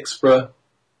in Flixborough,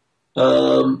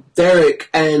 Derek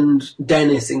and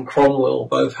Dennis in Cromwell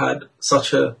both had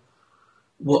such a,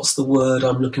 what's the word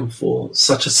I'm looking for?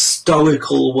 Such a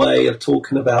stoical way of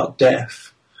talking about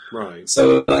death. Right.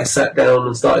 So I sat down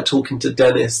and started talking to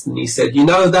Dennis, and he said, "You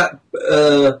know that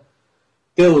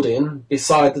building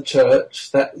beside the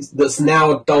church that's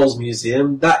now a dolls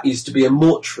museum, that used to be a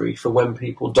mortuary for when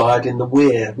people died in the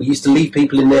weir. We used to leave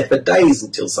people in there for days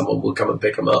until someone would come and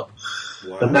pick them up."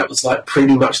 Wow. And that was like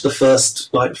pretty much the first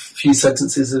few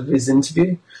sentences of his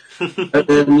interview. And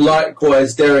then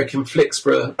likewise, Derek in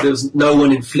Flixborough, there was no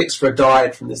one in Flixborough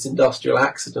died from this industrial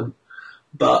accident,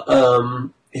 but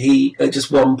he at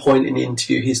just one point in the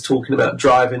interview he's talking about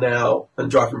driving out and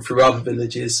driving through other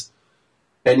villages,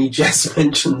 and he just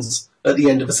mentions at the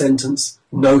end of a sentence,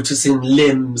 noticing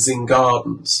limbs in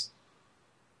gardens.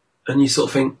 And you sort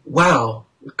of think, wow,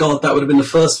 God, that would have been the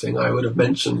first thing I would have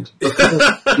mentioned. The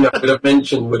first thing I would have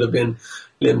mentioned would have been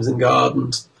limbs in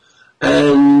gardens.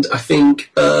 And I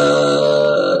think,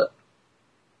 I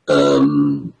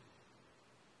don't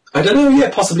know, yeah,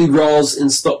 possibly Roz in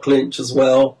Stocklynch as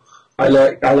well. I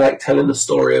like telling the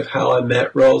story of how I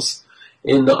met Roz,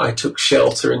 in that I took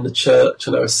shelter in the church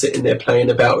and I was sitting there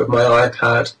playing about with my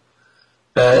iPad,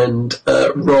 and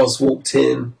Roz walked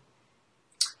in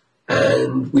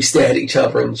and we stared at each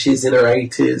other, and she's in her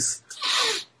 80s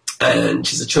and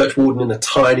she's a church warden in a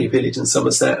tiny village in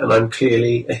Somerset, and I'm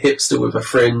clearly a hipster with a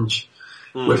fringe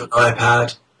with an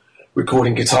iPad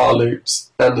recording guitar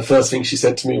loops, and the first thing she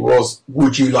said to me was,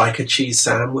 "Would you like a cheese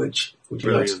sandwich? Would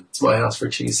you like to come to my house for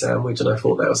a cheese sandwich?" And I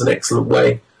thought that was an excellent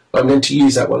way. I'm going to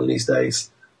use that one of these days.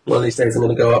 One of these days I'm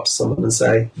going to go up to someone and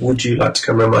say, "Would you like to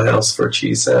come around my house for a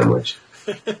cheese sandwich?"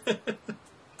 I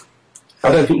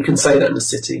don't think you can say that in the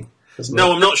city.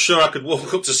 No, I'm not sure I could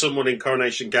walk up to someone in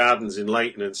Coronation Gardens in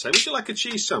Leighton and say, "Would you like a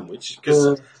cheese sandwich?"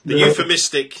 Because the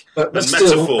euphemistic and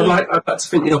metaphor... I'd like to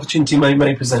think the opportunity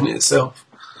may present itself.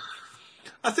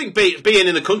 I think being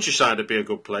in the countryside would be a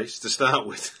good place to start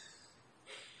with.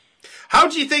 How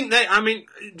do you think that... I mean,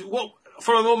 what...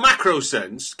 From a more macro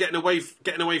sense, getting away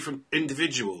from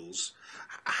individuals,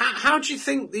 how do you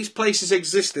think these places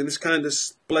exist in this kind of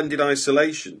splendid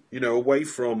isolation? Away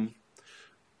from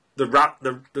the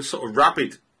sort of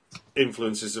rabid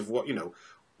influences of what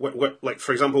like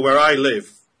for example, where I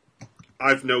live,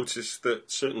 I've noticed that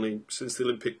certainly since the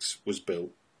Olympics was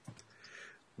built,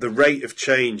 the rate of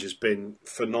change has been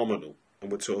phenomenal,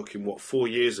 and we're talking 4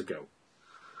 years ago.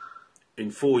 In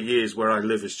 4 years, where I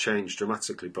live has changed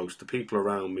dramatically, both the people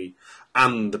around me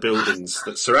and the buildings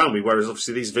that surround me. Whereas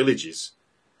obviously these villages,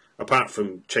 apart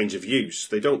from change of use,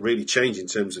 they don't really change in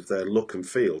terms of their look and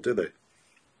feel, do they?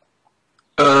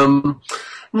 No,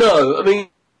 I mean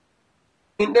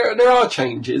there are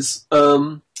changes.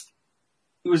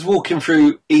 was walking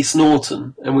through East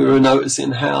Norton, and we were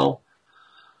noticing how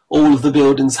all of the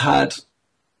buildings had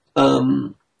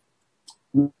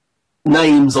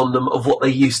names on them of what they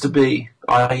used to be,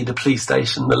 i.e. the police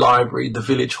station, the library, the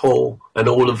village hall, and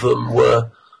all of them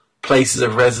were places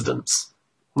of residence.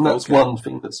 And that's one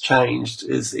thing that's changed,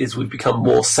 is we've become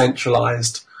more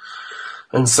centralised.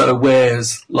 And so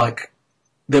whereas, like,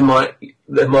 there might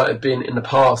have been in the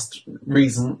past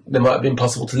there might have been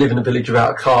possible to live in a village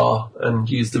without a car and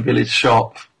use the village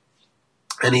shop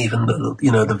and even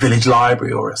the village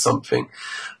library or something.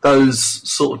 Those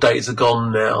sort of days are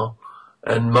gone now,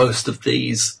 and most of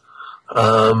these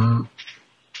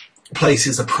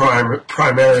places are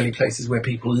primarily places where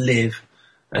people live,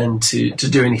 and to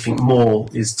do anything more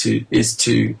is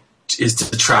to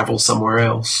travel somewhere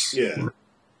else. Yeah.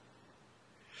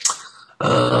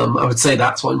 I would say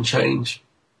that's one change.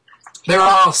 There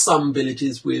are some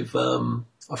villages with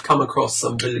I've come across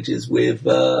some villages with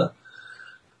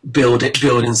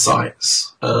building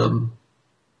sites for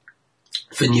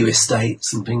new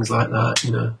estates and things like that,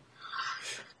 you know.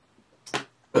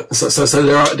 So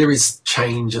there is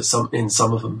change in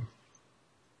some of them.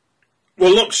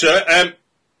 Well, look, sir,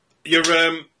 your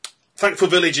Thankful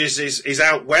Villages is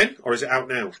out when, or is it out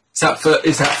now?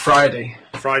 It's out Friday.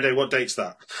 Friday. What date's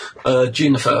that?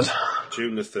 June the 3rd.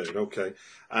 June the 3rd. Okay,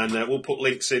 and we'll put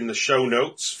links in the show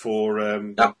notes for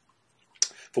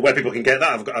where people can get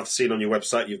that. I've seen on your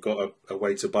website you've got a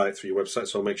way to buy it through your website,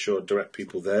 so I'll make sure I direct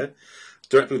people there.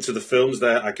 Direct people to the films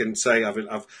there. I can say I've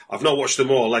not watched them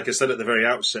all. Like I said at the very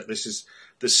outset, there's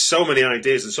so many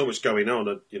ideas and so much going on,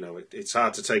 and you know it's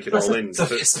hard to take it all in.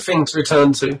 It's a thing to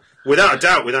return to, without a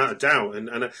doubt.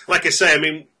 And like I say, I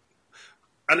mean,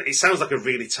 and it sounds like a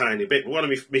really tiny bit, but one of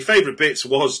my favourite bits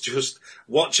was just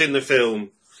watching the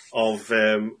film of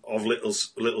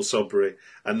Little Sudbury,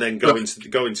 and then going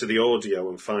to the audio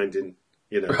and finding.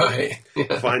 You know, right.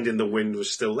 Yeah. Finding the wind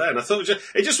was still there. And I thought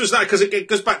it just was that, because it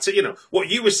goes back to, you know, what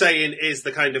you were saying is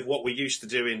the kind of what we used to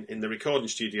do in the recording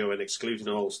studio and excluding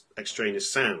all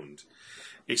extraneous sound.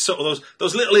 It's sort of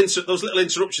those little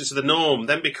interruptions to the norm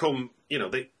then become, you know,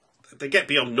 they get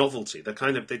beyond novelty.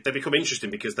 They become interesting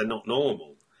because they're not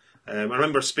normal. I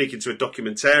remember speaking to a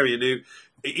documentarian who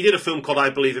he did a film called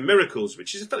I Believe in Miracles,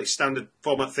 which is a fairly standard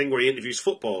format thing where he interviews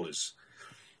footballers.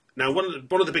 Now, one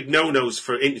of the big no-nos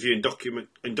for interviewing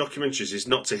in documentaries is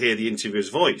not to hear the interviewer's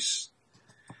voice.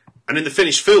 And in the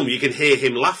finished film, you can hear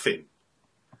him laughing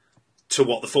to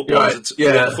what the footballers,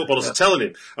 are telling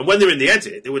him. And when they're in the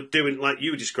edit, they were doing, like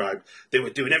you described, they were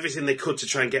doing everything they could to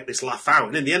try and get this laugh out.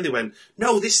 And in the end, they went,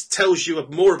 no, this tells you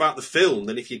more about the film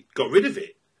than if you got rid of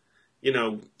it. You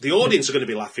know, the audience are going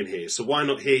to be laughing here, so why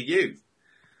not hear you?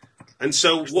 And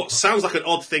so what sounds like an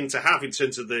odd thing to have in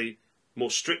terms of the more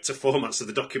stricter formats of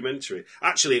the documentary,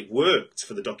 actually it worked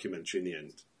for the documentary in the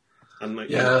end. And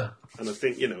and I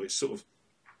think, you know, it's sort of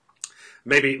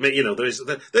maybe, you know, there's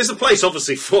a place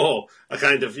obviously for a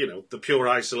kind of, you know, the pure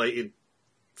isolated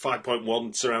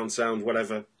 5.1 surround sound,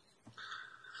 whatever.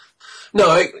 No,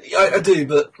 I do,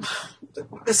 but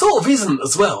there sort of isn't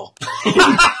as well.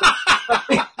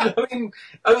 I mean,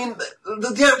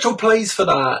 the actual place for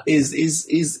that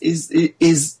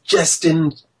is just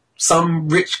in some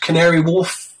rich Canary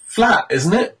Wharf flat,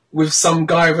 isn't it? With some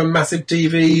guy with a massive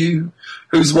TV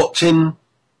who's watching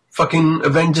fucking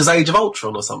Avengers: Age of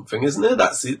Ultron or something, isn't it?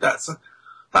 That's who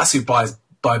buys.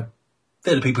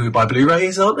 They're the people who buy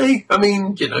Blu-rays, aren't they? I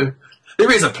mean, you know,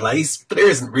 there is a place, but there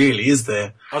isn't really, is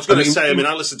there? I was going to say,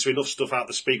 I listen to enough stuff out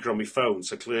the speaker on my phone,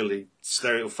 so clearly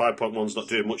stereo 5.1's not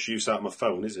doing much use out of my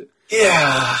phone, is it?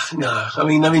 Yeah, no. I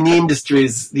mean, the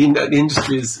industry's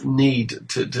need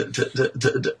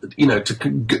to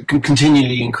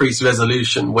continually increase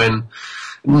resolution when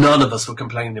none of us were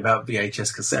complaining about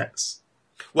VHS cassettes.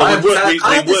 Well,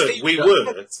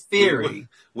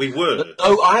 we were.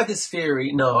 Oh, I have this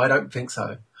theory. No, I don't think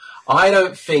so. I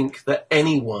don't think that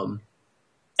anyone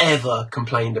ever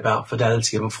complained about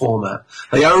fidelity of a format.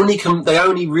 They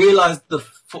only realised the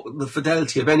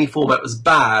fidelity of any format was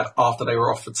bad after they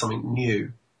were offered something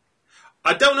new.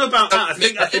 I don't know about that. I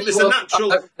think there's a natural.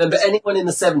 But anyone in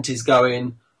the 70s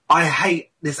going, I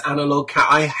hate this analog.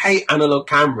 I hate analog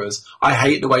cameras. I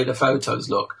hate the way the photos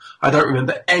look. I don't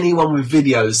remember anyone with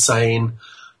videos saying,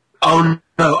 "Oh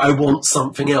no, I want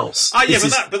something else." But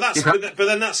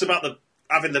then that's about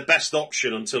having the best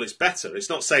option until it's better. It's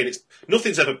not saying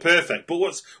nothing's ever perfect. But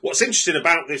what's interesting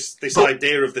about this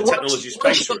idea of the technology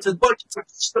spectrum.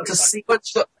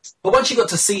 Once you got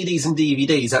to CDs and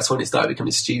DVDs, that's when it started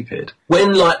becoming stupid.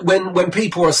 When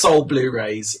people were sold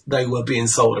Blu-rays, they were being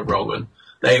sold a wrong one.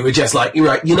 They were just like, you're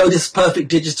right, you know this perfect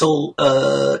digital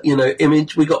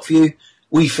image we got for you?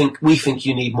 we think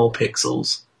you need more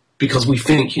pixels because we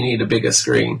think you need a bigger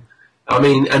screen. I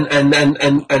mean, and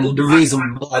the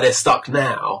reason why they're stuck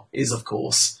now is, of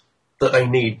course, that they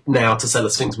need now to sell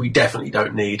us things we definitely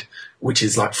don't need, which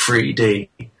is like 3D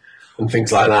and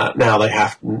things like that. Now they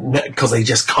have, because they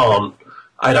just can't.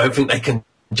 I don't think they can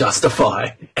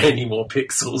justify any more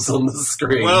pixels on the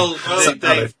screen. Well,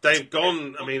 they've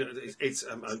gone. I mean, it's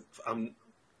I'm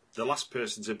the last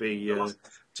person to be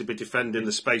defending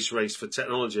the space race for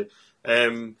technology.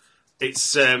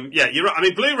 It's yeah, you're right. I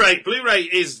mean, Blu-ray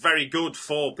is very good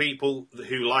for people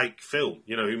who like film,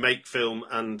 who make film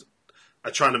and are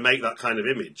trying to make that kind of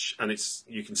image, and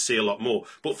you can see a lot more.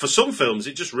 But for some films,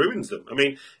 it just ruins them. I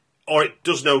mean, or it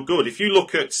does no good. If you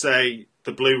look at, say,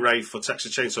 the Blu-ray for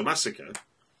Texas Chainsaw Massacre,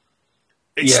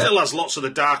 it still has lots of the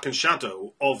dark and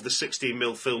shadow of the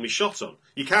 16mm film he shot on.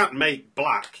 You can't make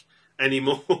black any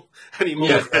more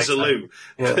resolute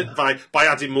by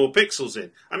adding more pixels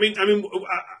in. I mean,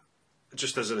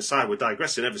 just as an aside, we're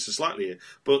digressing ever so slightly here,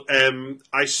 but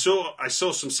I saw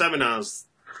some seminars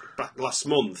back last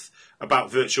month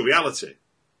about virtual reality,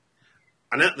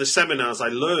 and at the seminars I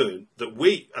learned that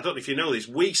I don't know if you know this,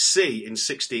 we see in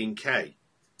 16K.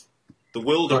 The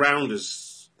world around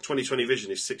us, 20/20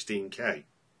 vision, is 16K.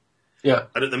 Yeah,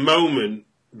 and at the moment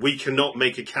we cannot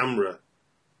make a camera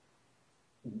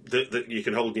that you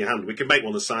can hold in your hand. We can make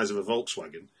one the size of a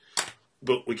Volkswagen,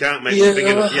 but we can't make one big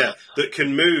enough, that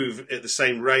can move at the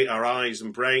same rate our eyes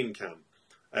and brain can.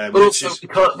 But also,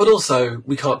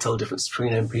 we can't tell the difference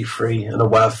between MP3 and a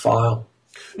WAV file.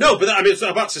 No, but I mean, I'm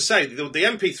about to say, the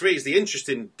MP3 is the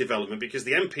interesting development, because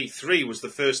the MP3 was the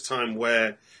first time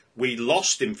where we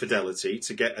lost in fidelity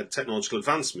to get a technological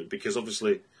advancement, because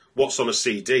obviously what's on a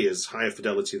CD is higher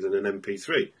fidelity than an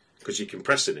MP3, because you're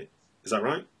compressing it. Is that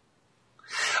right?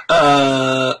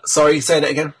 Sorry, say that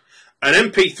again. An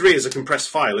MP3 is a compressed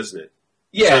file, isn't it?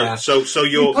 Yeah. So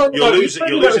you're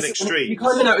losing extremes. You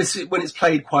kind of notice it when it's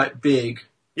played quite big.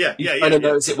 Yeah. You kind of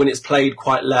notice it when it's played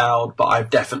quite loud. But I've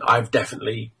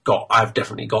definitely got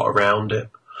around it.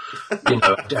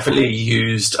 I've definitely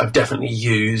used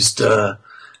MP3s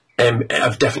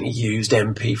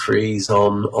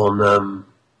on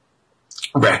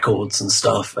records and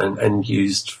stuff, and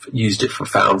used it for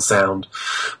found sound.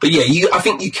 But yeah, I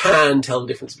think you can tell the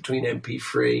difference between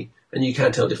MP3 and you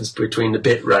can tell the difference between the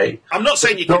bit rate. I'm not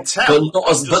saying you can tell,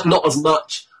 but not as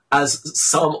much as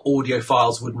some audio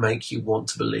files would make you want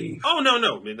to believe. Oh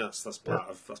no! I mean that's part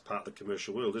of the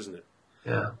commercial world, isn't it?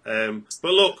 Yeah.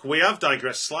 But look, we have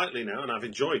digressed slightly now, and I've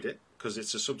enjoyed it because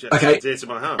it's a subject that's dear to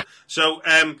my heart. So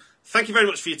thank you very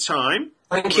much for your time.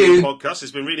 Thank you. The podcast.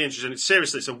 It's been really interesting.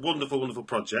 Seriously, it's a wonderful, wonderful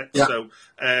project. Yeah. So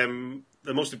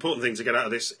the most important thing to get out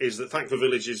of this is that Thankful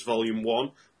Villages Volume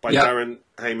 1 by Darren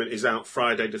Hayman is out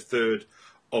Friday the 3rd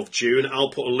of June. I'll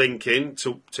put a link in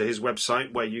to his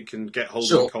website where you can get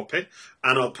hold of a copy.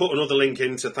 And I'll put another link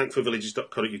into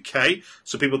thankfulvillages.co.uk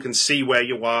so people can see where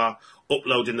you are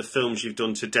uploading the films you've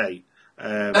done to date.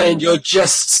 And you're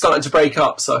just starting to break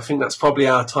up, so I think that's probably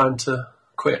our time to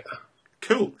quit.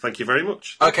 Cool. Thank you very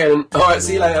much. Okay, then. All right,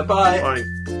 see you later. Bye. Bye.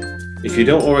 If you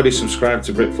don't already subscribe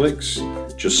to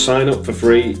Britflix, just sign up for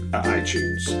free at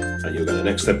iTunes and you'll get the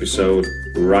next episode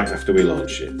right after we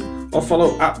launch it. Or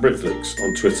follow at Britflix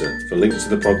on Twitter for links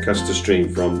to the podcast to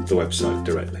stream from the website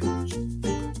directly.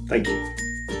 Thank you.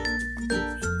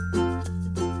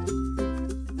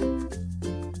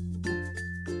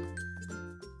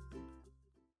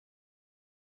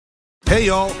 Hey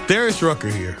y'all, Darius Rucker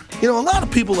here. A lot of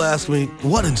people ask me,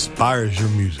 what inspires your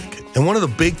music? And one of the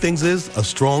big things is a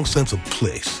strong sense of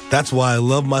place. That's why I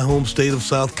love my home state of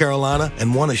South Carolina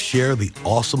and want to share the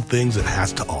awesome things it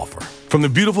has to offer. From the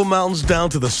beautiful mountains down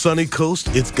to the sunny coast,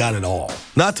 it's got it all.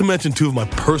 Not to mention two of my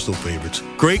personal favorites,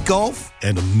 great golf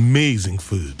and amazing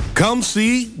food. Come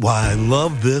see why I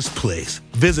love this place.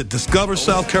 Visit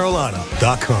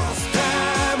discoversouthcarolina.com.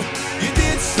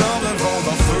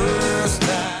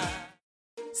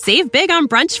 Save big on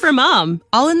brunch for mom,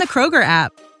 all in the Kroger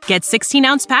app. Get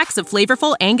 16-ounce packs of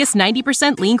flavorful Angus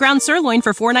 90% lean ground sirloin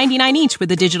for $4.99 each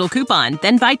with a digital coupon.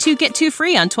 Then buy 2, get 2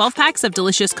 free on 12 packs of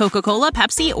delicious Coca-Cola,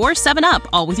 Pepsi, or 7-Up,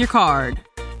 all with your card.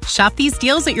 Shop these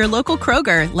deals at your local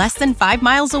Kroger, less than 5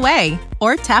 miles away.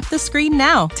 Or tap the screen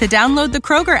now to download the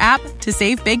Kroger app to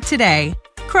save big today.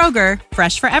 Kroger,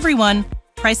 fresh for everyone.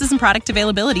 Prices and product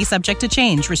availability subject to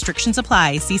change. Restrictions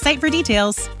apply. See site for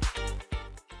details.